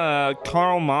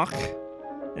 Karl Mach,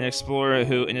 an explorer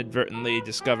who inadvertently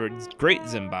discovered Great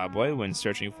Zimbabwe when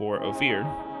searching for Ophir.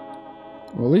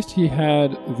 Well, at least he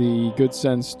had the good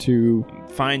sense to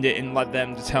find it and let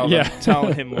them tell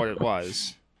him what it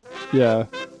was. Yeah.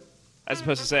 As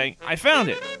opposed to saying, I found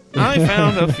it. I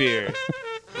found Ophir.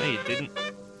 No, you didn't.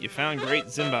 You found Great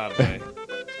Zimbabwe,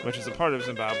 which is a part of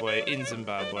Zimbabwe, in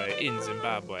Zimbabwe, in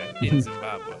Zimbabwe, in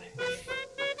Zimbabwe.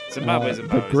 Zimbabwe.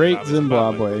 The Great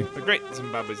Zimbabwe. The Great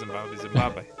Zimbabwe.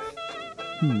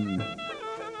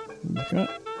 We've got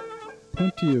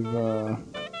plenty of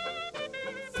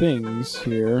things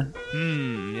here.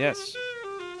 Yes.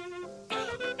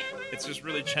 It's just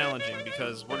really challenging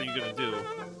because what are you going to do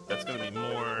that's going to be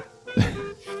more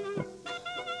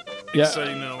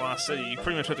exciting than a lost city? You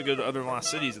pretty much have to go to other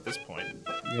lost cities at this point.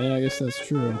 Yeah, I guess that's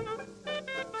true.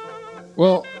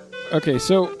 Well, okay,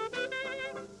 so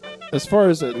as far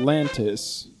as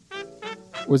Atlantis,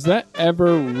 was that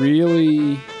ever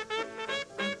really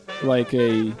like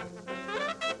a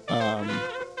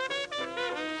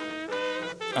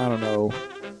I don't know,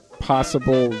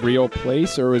 possible real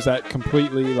place, or was that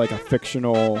completely like a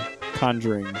fictional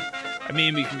conjuring? I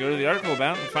mean, we can go to the article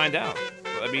about it and find out.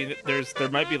 I mean, there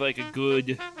might be like a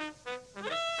good...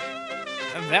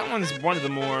 That one's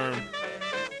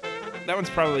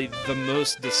probably the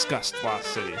most discussed lost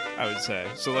city, I would say.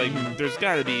 So, like, there's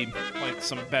got to be like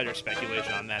some better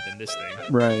speculation on that than this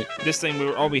thing. Right. This thing,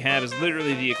 all we have is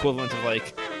literally the equivalent of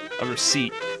like a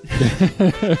receipt.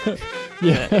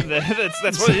 Yeah,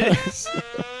 that's what it is.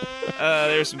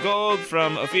 There's some gold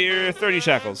from Ophir, 30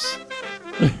 shekels.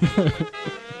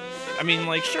 I mean,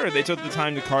 like, sure, they took the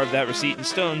time to carve that receipt in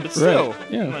stone, but still.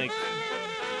 Right, yeah. Like,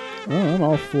 well, I'm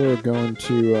all for going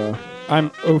to...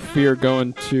 I'm Ophir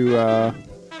going to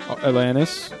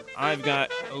Atlantis. I've got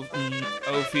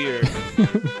Ophir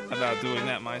about doing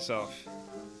that myself.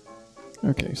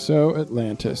 Okay, so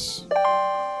Atlantis.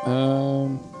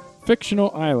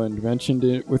 Fictional island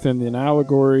mentioned within an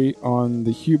allegory on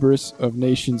the hubris of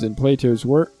nations in Plato's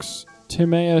works,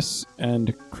 Timaeus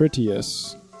and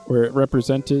Critias, where it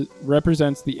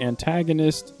represents the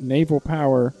antagonist naval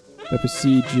power that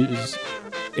besieges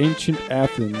ancient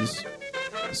Athens,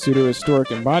 a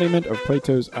pseudo-historic embodiment of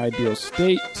Plato's ideal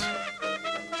state.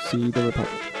 See the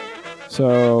Republic.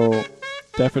 So,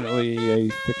 definitely a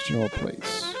fictional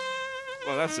place.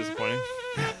 Well, that's disappointing.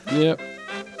 Yep.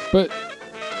 But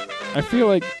I feel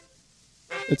like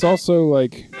it's also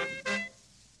like...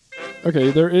 Okay,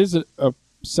 there is a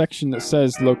section that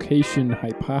says location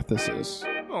hypothesis.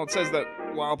 Well, it says that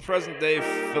while present-day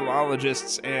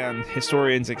philologists and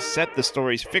historians accept the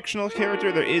story's fictional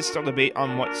character, there is still debate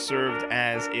on what served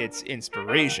as its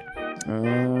inspiration.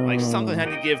 Like, something had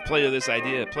to give Plato this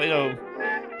idea. Plato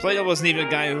wasn't even a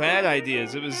guy who had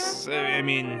ideas. It was, I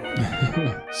mean,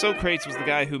 Socrates was the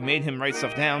guy who made him write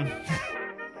stuff down.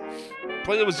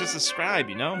 Plato was just a scribe,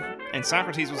 you know? And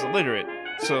Socrates was illiterate.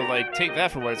 So, like, take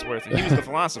that for what it's worth. And he was the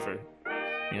philosopher,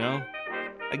 you know?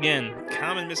 Again,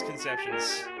 common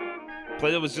misconceptions.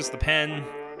 Plato was just the pen.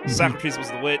 Socrates was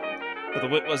the wit. But the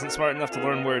wit wasn't smart enough to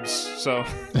learn words, so...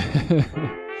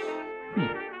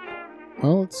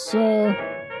 Well, let's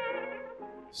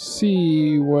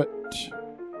see what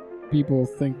people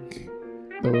think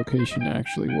the location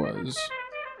actually was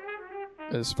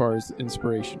as far as the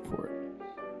inspiration for it.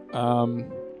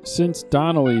 Since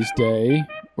Donnelly's day,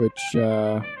 which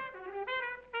they're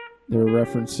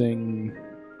referencing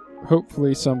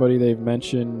hopefully somebody they've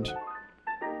mentioned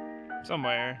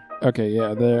somewhere. Okay,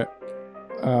 yeah, the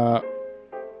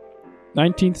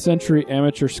 19th century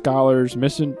amateur scholars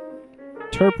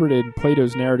misinterpreted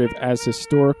Plato's narrative as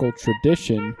historical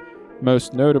tradition,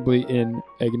 most notably in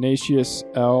Ignatius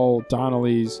L.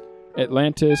 Donnelly's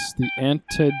Atlantis, the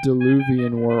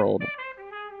Antediluvian World.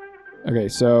 Okay,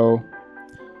 so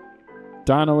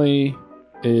Donnelly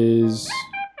is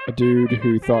a dude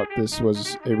who thought this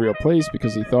was a real place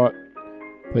because he thought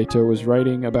Plato was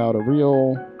writing about a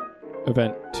real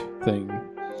event thing.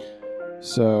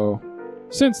 So,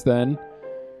 since then,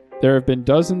 there have been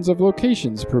dozens of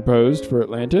locations proposed for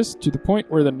Atlantis to the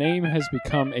point where the name has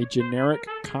become a generic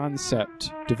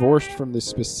concept, divorced from the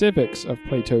specifics of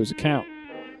Plato's account.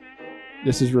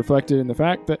 This is reflected in the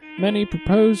fact that many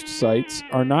proposed sites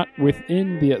are not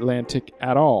within the Atlantic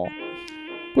at all,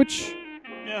 which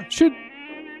should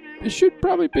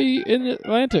probably be in the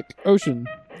Atlantic Ocean.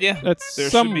 Yeah, that's there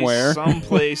somewhere. Should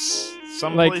be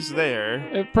someplace there.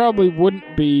 It probably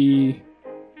wouldn't be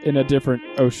in a different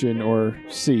ocean or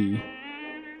sea.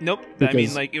 Nope. I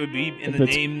mean, like, it would be in the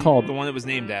name, the one it was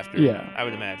named after. Yeah, I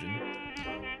would imagine.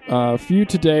 Few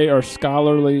today are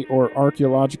scholarly or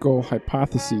archaeological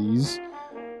hypotheses,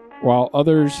 while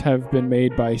others have been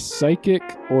made by psychic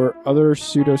or other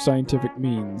pseudoscientific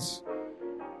means.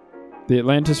 The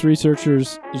Atlantis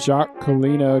researchers Jacques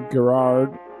Collina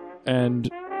Gerard and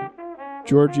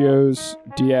Georgios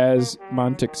Diaz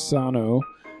Montexano,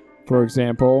 for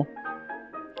example,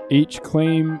 each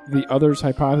claim the other's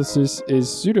hypothesis is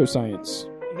pseudoscience.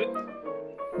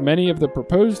 Many of the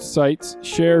proposed sites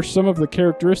share some of the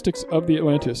characteristics of the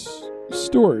Atlantis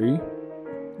story,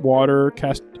 water,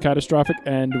 catastrophic,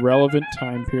 and relevant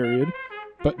time period,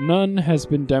 but none has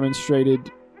been demonstrated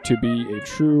to be a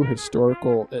true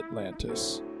historical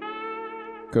Atlantis.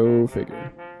 Go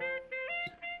figure.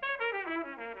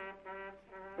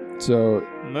 So,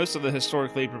 most of the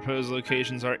historically proposed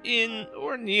locations are in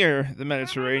or near the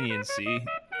Mediterranean Sea.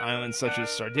 Islands such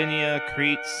as Sardinia,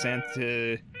 Crete,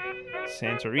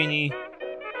 Santorini,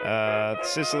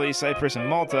 Sicily, Cyprus, and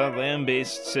Malta,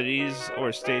 land-based cities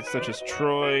or states such as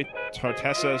Troy,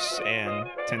 Tartessos, and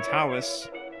Tantalus,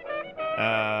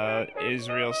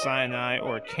 Israel, Sinai,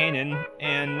 or Canaan,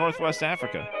 and northwest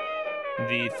Africa.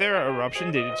 The Thera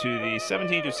eruption, dated to the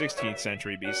 17th or 16th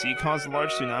century BC, caused a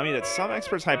large tsunami that some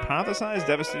experts hypothesize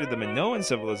devastated the Minoan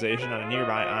civilization on a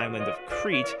nearby island of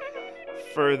Crete,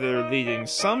 further leading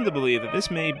some to believe that this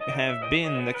may have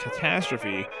been the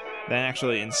catastrophe that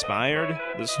actually inspired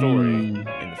the story in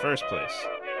the first place.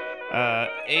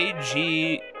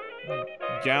 A.G.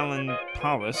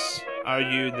 Gallenopoulos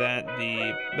argued that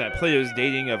Plato's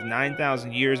dating of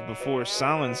 9,000 years before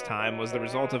Solon's time was the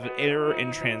result of an error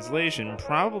in translation,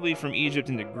 probably from Egypt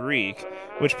into Greek,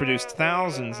 which produced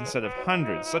thousands instead of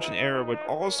hundreds. Such an error would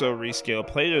also rescale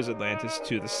Plato's Atlantis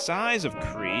to the size of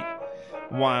Crete,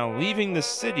 while leaving the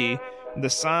city the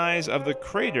size of the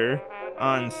crater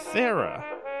on Thera.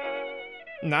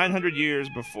 900 years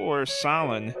before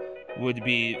Solon would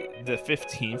be the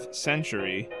 15th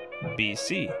century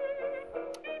BC.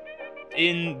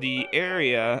 In the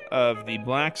area of the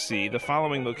Black Sea, the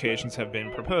following locations have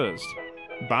been proposed: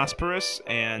 Bosporus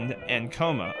and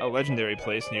Ancoma, a legendary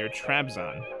place near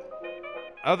Trabzon.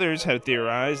 Others have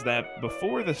theorized that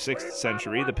before the 6th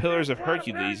century, the Pillars of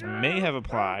Hercules may have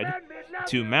applied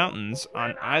to mountains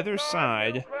on either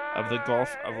side of the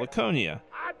Gulf of Laconia,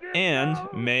 and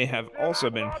may have also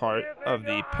been part of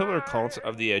the pillar cult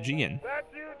of the Aegean.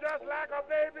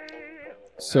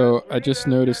 So I just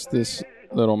noticed this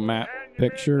little map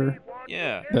picture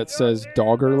that says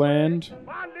Doggerland.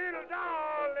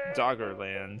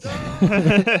 Doggerland.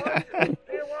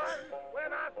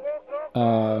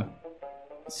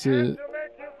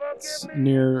 It's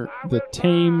near the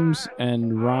Thames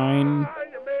and Rhine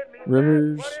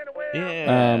rivers.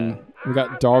 Yeah. We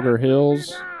got Dogger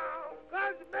Hills,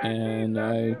 and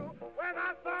I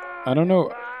don't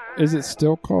know. Is it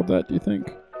still called that, do you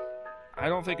think? I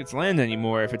don't think it's land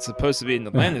anymore if it's supposed to be in the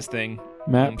Atlantis thing.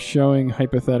 Map showing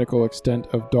hypothetical extent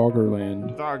of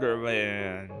Doggerland.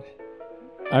 Doggerland.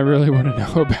 I really want to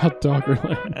know about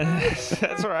Doggerland.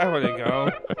 That's where I want to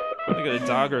go. I want to go to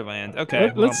Doggerland.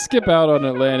 Okay. Let's skip out on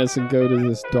Atlantis and go to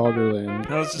this Doggerland.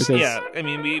 I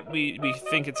mean, we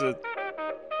think it's a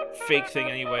fake thing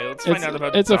anyway. Let's find out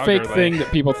about It's Doggerland. a fake thing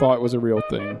that people thought was a real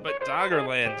thing. But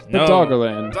Doggerland, no.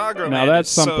 Doggerland. Doggerland now that's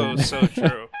is something. so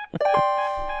true.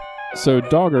 So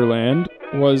Doggerland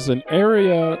was an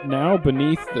area now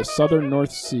beneath the southern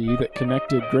North Sea that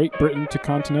connected Great Britain to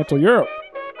continental Europe.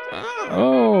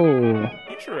 Oh.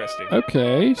 Interesting.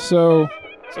 Okay, so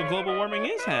global warming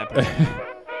is happening.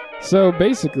 So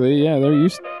basically, yeah,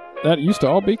 that used to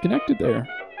all be connected there.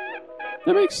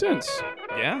 That makes sense.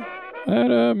 Yeah.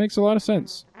 That makes a lot of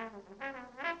sense.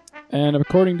 And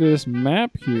according to this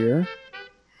map here,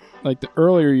 like the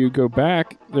earlier you go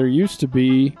back, there used to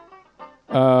be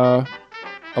a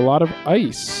lot of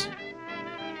ice.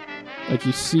 Like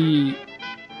you see,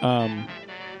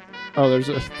 there's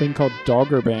a thing called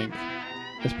Dogger Bank.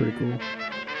 That's pretty cool.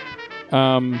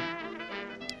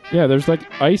 Yeah, there's like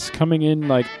ice coming in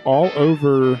like all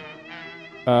over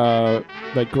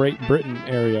like Great Britain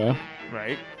area.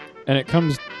 Right. And it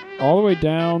comes all the way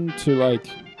down to like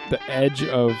the edge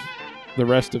of the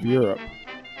rest of Europe.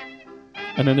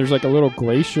 And then there's like a little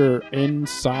glacier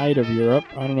inside of Europe.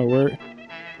 I don't know where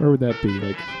would that be?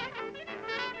 Like,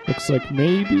 looks like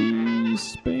maybe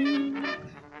Spain?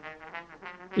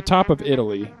 The top of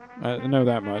Italy. I know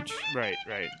that much. Right.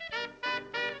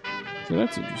 So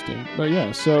that's interesting. But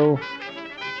yeah, so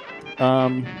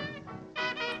so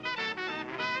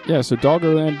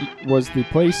Doggerland was the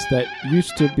place that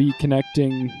used to be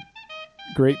connecting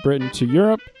Great Britain to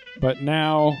Europe, but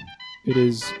now it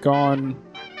is gone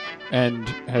and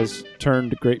has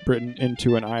turned Great Britain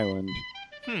into an island.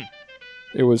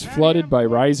 It was flooded by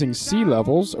rising sea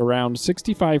levels around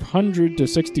 6,500 to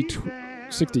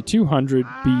 6,200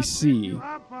 BC.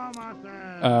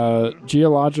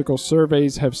 Geological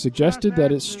surveys have suggested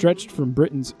that it stretched from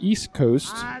Britain's east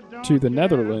coast to the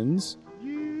Netherlands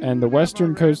and the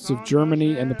western coasts of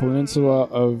Germany and the peninsula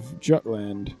of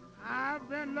Jutland.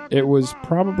 It was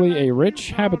probably a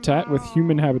rich habitat with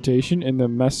human habitation in the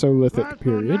Mesolithic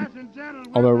period,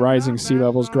 although rising sea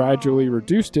levels gradually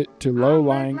reduced it to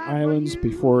low-lying islands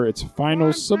before its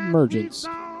final submergence,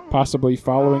 possibly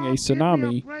following a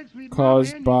tsunami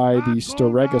caused by the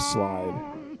Storegga Slide,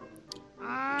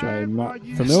 which I'm not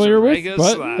familiar with,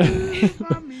 but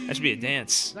that should be a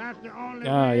dance.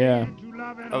 Yeah.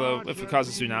 Although, if it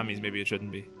causes tsunamis, maybe it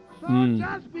shouldn't be.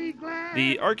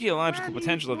 The archaeological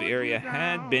potential of the area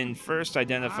had been first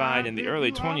identified in the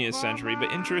early 20th century,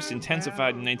 but interest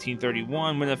intensified in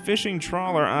 1931 when a fishing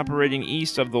trawler operating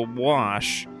east of the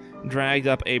Wash dragged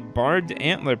up a barbed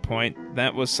antler point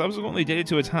that was subsequently dated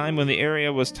to a time when the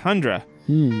area was tundra.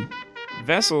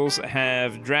 Vessels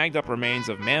have dragged up remains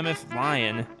of mammoth,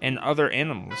 lion, and other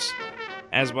animals,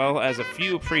 as well as a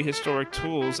few prehistoric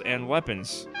tools and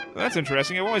weapons. That's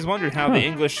interesting. I've always wondered how the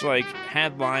English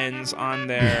had lions on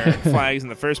their flags in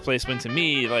the first place, when to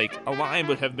me, a lion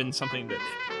would have been something that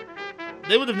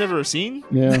they would have never seen.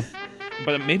 Yeah.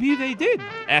 But maybe they did,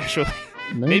 actually.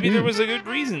 Maybe there was a good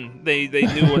reason they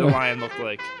knew what a lion looked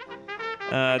like.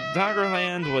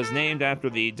 Doggerland was named after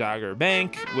the Dogger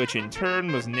Bank, which in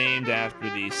turn was named after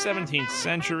the 17th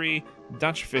century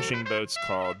Dutch fishing boats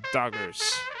called doggers.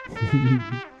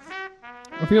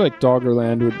 I feel like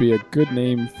Doggerland would be a good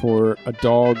name for a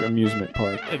dog amusement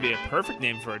park. It'd be a perfect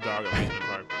name for a dog amusement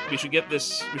park. We should get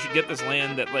this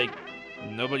land that like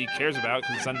nobody cares about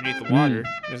because it's underneath the water.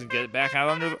 Doesn't get it back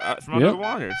out from under the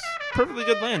water. It's perfectly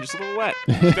good land, just a little wet.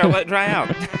 Just gotta let it dry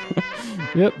out.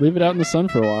 Yep, leave it out in the sun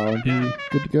for a while and be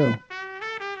good to go.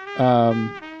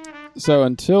 So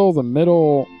until the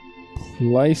Middle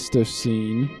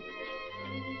Pleistocene,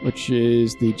 which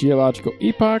is the geological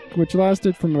epoch, which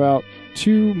lasted from about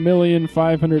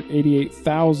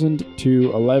 2,588,000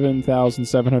 to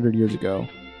 11,700 years ago.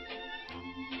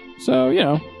 So,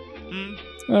 a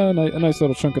nice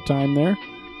little chunk of time there.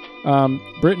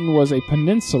 Britain was a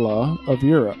peninsula of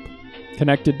Europe,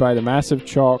 connected by the massive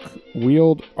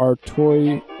chalk-wheeled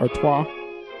Artois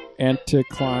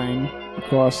anticline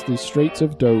across the Straits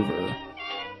of Dover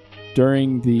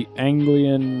during the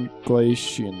Anglian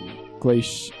glaciation. There we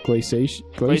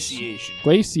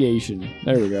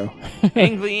go.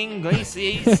 Anglian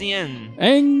glaciation.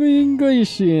 Anglian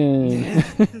glaciation.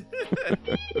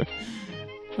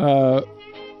 So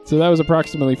that was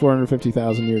approximately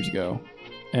 450,000 years ago,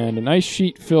 and an ice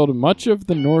sheet filled much of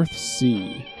the North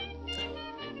Sea.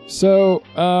 So,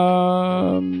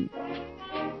 and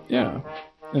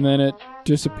then it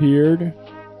disappeared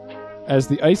as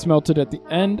the ice melted at the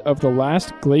end of the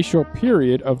last glacial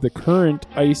period of the current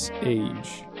ice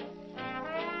age.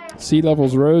 Sea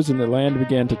levels rose and the land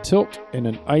began to tilt, and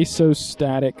an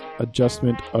isostatic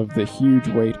adjustment of the huge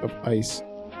weight of ice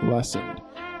lessened.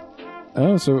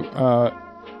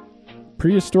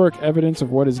 Prehistoric evidence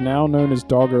of what is now known as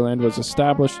Doggerland was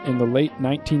established in the late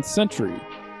 19th century.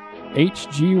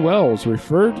 H.G. Wells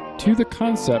referred to the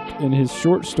concept in his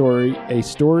short story, A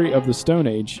Story of the Stone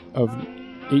Age of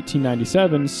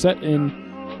 1897, set in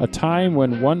a time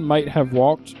when one might have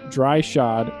walked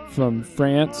dry-shod from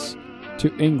France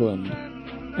to England,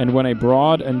 and when a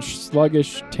broad and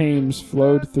sluggish Thames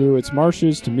flowed through its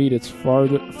marshes to meet its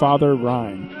father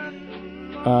Rhine,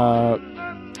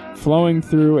 flowing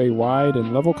through a wide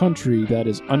and level country that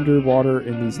is underwater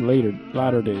in these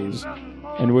latter days,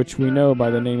 and which we know by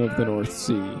the name of the North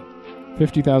Sea.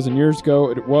 50,000 years ago,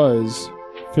 it was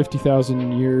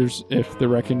 50,000 years if the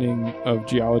reckoning of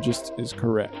geologists is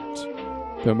correct,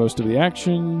 though most of the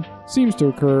action seems to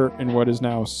occur in what is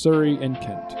now Surrey and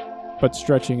Kent, but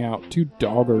stretching out to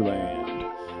Doggerland.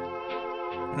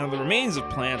 Now, the remains of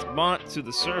plants brought to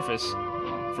the surface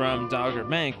from Dogger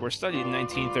Bank were studied in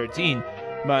 1913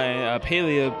 by a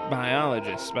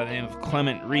paleobiologist by the name of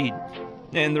Clement Reed.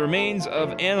 And the remains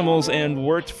of animals and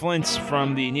worked flints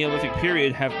from the Neolithic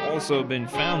period have also been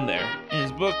found there. In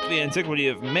his book, The Antiquity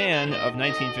of Man of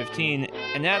 1915,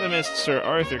 anatomist Sir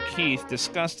Arthur Keith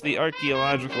discussed the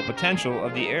archaeological potential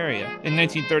of the area. In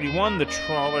 1931, the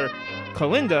trawler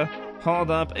Kalinda hauled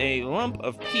up a lump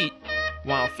of peat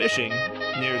while fishing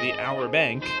near the Our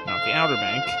Bank, not the Outer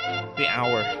Bank, the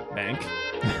Our Bank,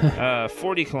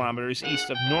 40 kilometers east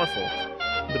of Norfolk.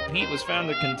 The peat was found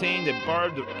to contain a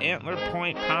barbed antler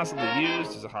point possibly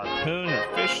used as a harpoon or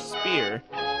fish spear,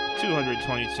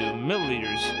 222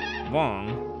 milliliters long,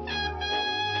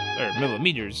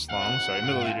 milliliters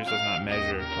does not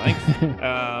measure length,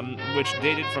 which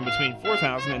dated from between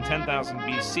 4,000 and 10,000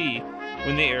 BC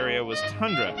when the area was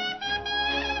tundra.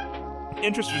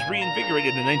 Interest was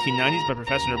reinvigorated in the 1990s by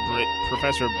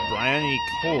Professor Bryony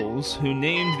Coles, who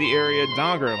named the area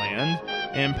Doggerland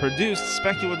and produced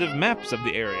speculative maps of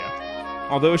the area.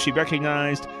 Although she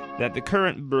recognized that the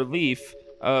current relief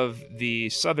of the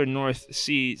southern North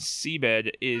Sea seabed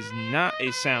is not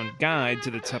a sound guide to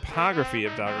the topography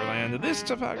of Doggerland, this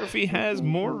topography has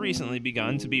more recently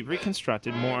begun to be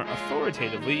reconstructed more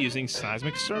authoritatively using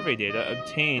seismic survey data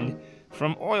obtained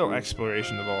from oil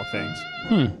exploration, of all things.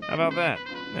 How about that?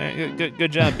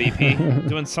 Good job, BP.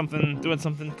 doing something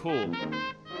cool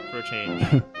for a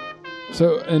change.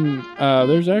 So, and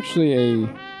there's actually a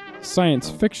science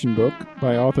fiction book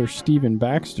by author Stephen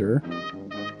Baxter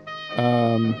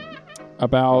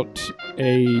about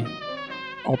a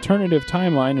alternative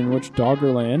timeline in which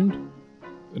Doggerland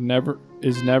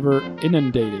is never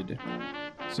inundated.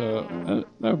 So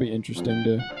that would be interesting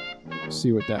to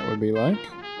see what that would be like.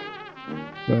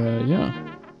 But yeah,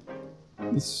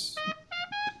 it's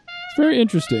very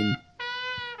interesting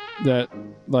that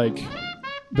like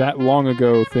that long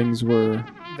ago things were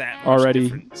that already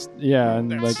different.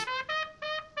 And like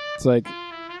it's like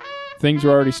things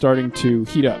were already starting to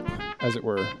heat up, as it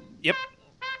were. Yep.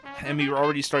 And we were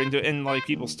already starting to, and like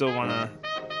people still want to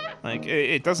Like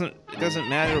it doesn't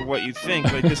matter what you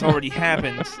think. Like this already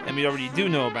happened, and we already do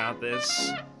know about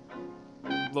this.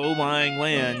 Low-lying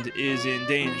land is in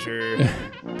danger.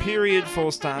 Period.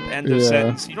 Full stop. End of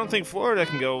sentence. You don't think Florida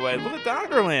can go away? Look at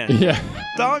Doggerland. Yeah.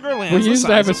 Doggerland. We used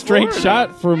to have a straight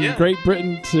shot from Great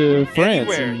Britain to France.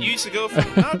 Anywhere. You used to go from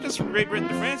not just from Great Britain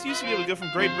to France. You used to be able to go from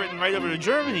Great Britain right over to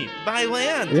Germany by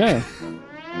land. Yeah.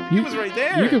 He was right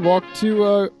there. You could walk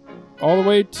to all the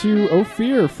way to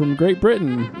Ophir from Great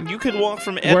Britain. You could walk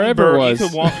from Edinburgh. Wherever it was. You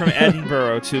could walk from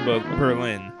Edinburgh to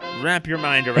Berlin. Wrap your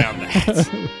mind around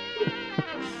that.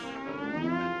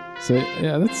 So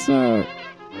yeah, that's I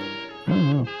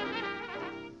don't know.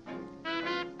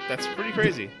 That's pretty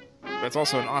crazy. That's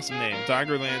also an awesome name.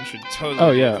 Doggerland should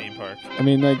totally be a theme park. I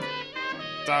mean, like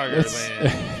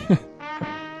Doggerland.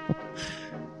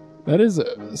 That is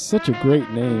such a great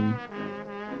name,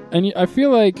 and I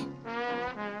feel like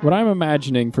what I'm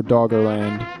imagining for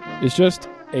Doggerland is just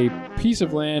a piece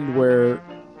of land where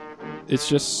it's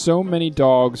just so many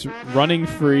dogs running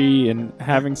free and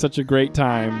having such a great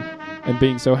time. And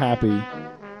being so happy,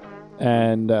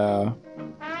 and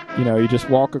you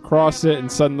just walk across it,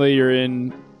 and suddenly you're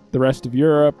in the rest of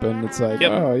Europe, and it's like,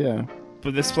 oh yeah.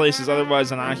 But this place is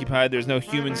otherwise unoccupied. There's no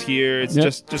humans here. It's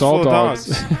just it's all full of dogs.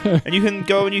 dogs. And you can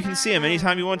go and you can see them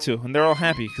anytime you want to, and they're all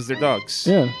happy because they're dogs.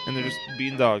 Yeah. And they're just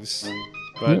being dogs.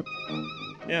 But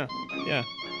yeah,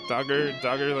 Doggerland.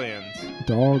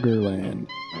 Doggerland.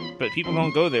 But people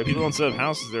don't go there. People don't set up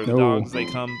houses there. The dogs, they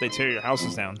come, they tear your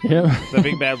houses down. Yeah. The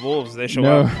big bad wolves, they show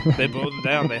up. They blow them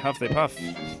down. They huff, they puff.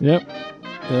 Yep.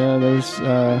 Yeah, there's,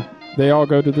 they all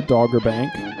go to the Dogger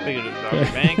Bank. They go to the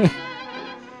Dogger Bank.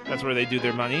 That's where they do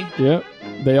their money. Yep.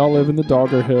 They all live in the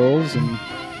Dogger Hills, and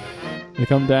they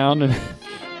come down and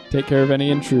take care of any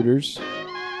intruders.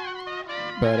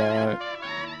 But,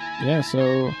 yeah,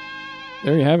 so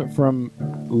there you have it, from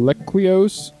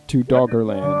Lequios to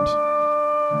Doggerland.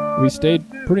 We stayed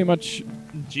pretty much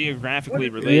geographically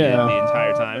related the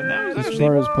entire time. And that was as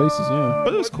far as places, yeah.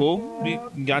 But it was cool. We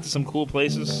got to some cool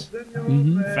places.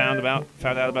 Mm-hmm. Found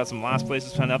out about some lost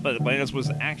places. Found out that Atlantis was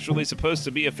actually supposed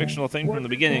to be a fictional thing from the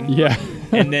beginning. Yeah.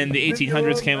 And then the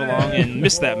 1800s came along and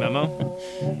missed that memo.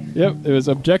 Yep, it was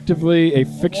objectively a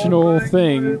fictional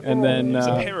thing, and then it's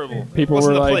a parable. People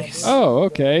were like, place. "Oh,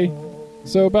 okay."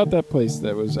 So about that place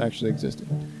that was actually existing.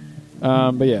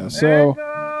 But yeah, so.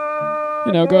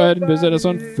 Go ahead and visit us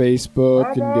on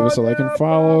Facebook and give us a like and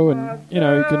follow. And, you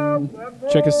can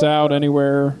check us out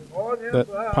anywhere that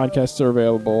podcasts are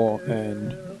available.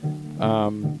 And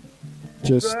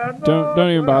just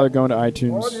don't even bother going to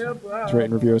iTunes to rate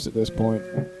and review us at this point.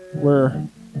 We're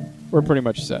pretty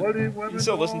much set. You can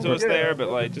still listen to us there,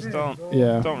 but just don't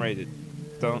rate it.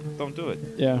 Don't do it.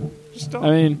 Yeah. Just don't.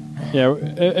 I mean,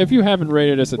 if you haven't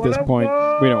rated us at this point,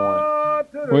 we don't want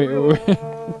it.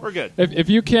 We're good. If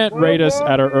you can't rate us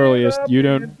at our earliest, you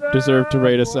don't deserve to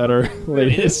rate us at our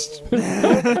latest.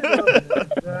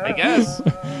 I guess.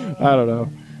 I don't know.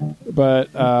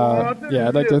 But,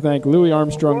 I'd like to thank Louis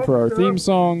Armstrong for our theme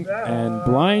song and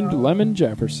Blind Lemon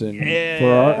Jefferson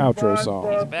for our outro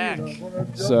song. He's back.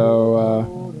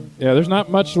 So, there's not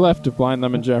much left of Blind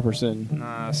Lemon Jefferson.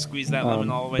 Nah, squeeze that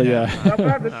lemon all the way down.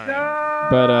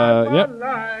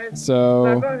 But,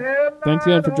 So, thanks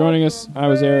again for joining us. I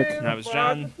was Eric. And I was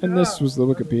John. And this was the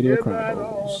Wikipedia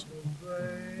Chronicles.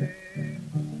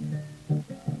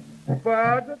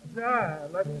 By the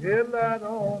time I get out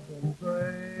on the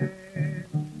train,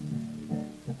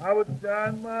 I would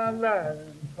shine my light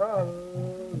and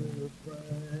follow the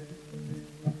train.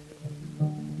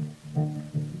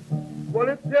 Well,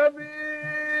 it tell me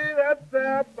that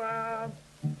southbound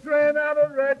train out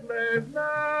of Reckless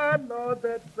Night, Lord,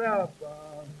 that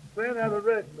southbound train out of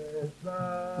Reckless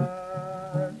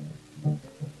Night.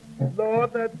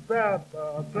 Lord, that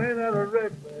southbound train out of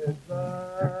Reckless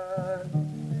Night.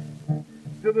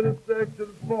 Give it a section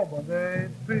for my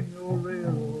name, spin your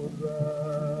railroad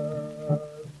ride.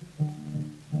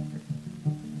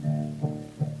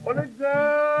 Well, the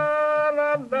girl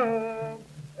I love,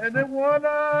 and the one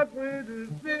I pray to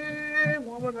see,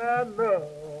 woman I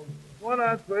love, one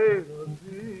I pray to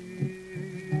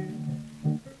see.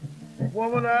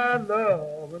 Woman I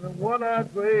love, and the one I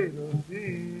pray to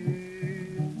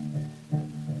see.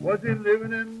 Was she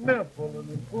living in Memphis, and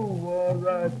the fool was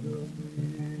right to me.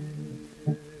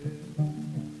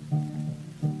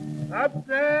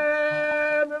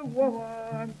 Outstanding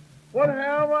woman, what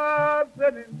have I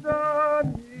said and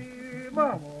done? Yeah,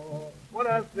 mama, what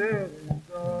I said and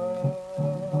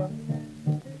done.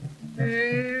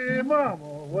 Yeah, mama,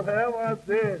 what have I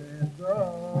said and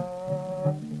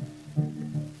done?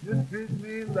 You treat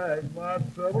me like my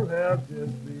trouble has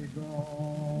just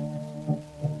begun.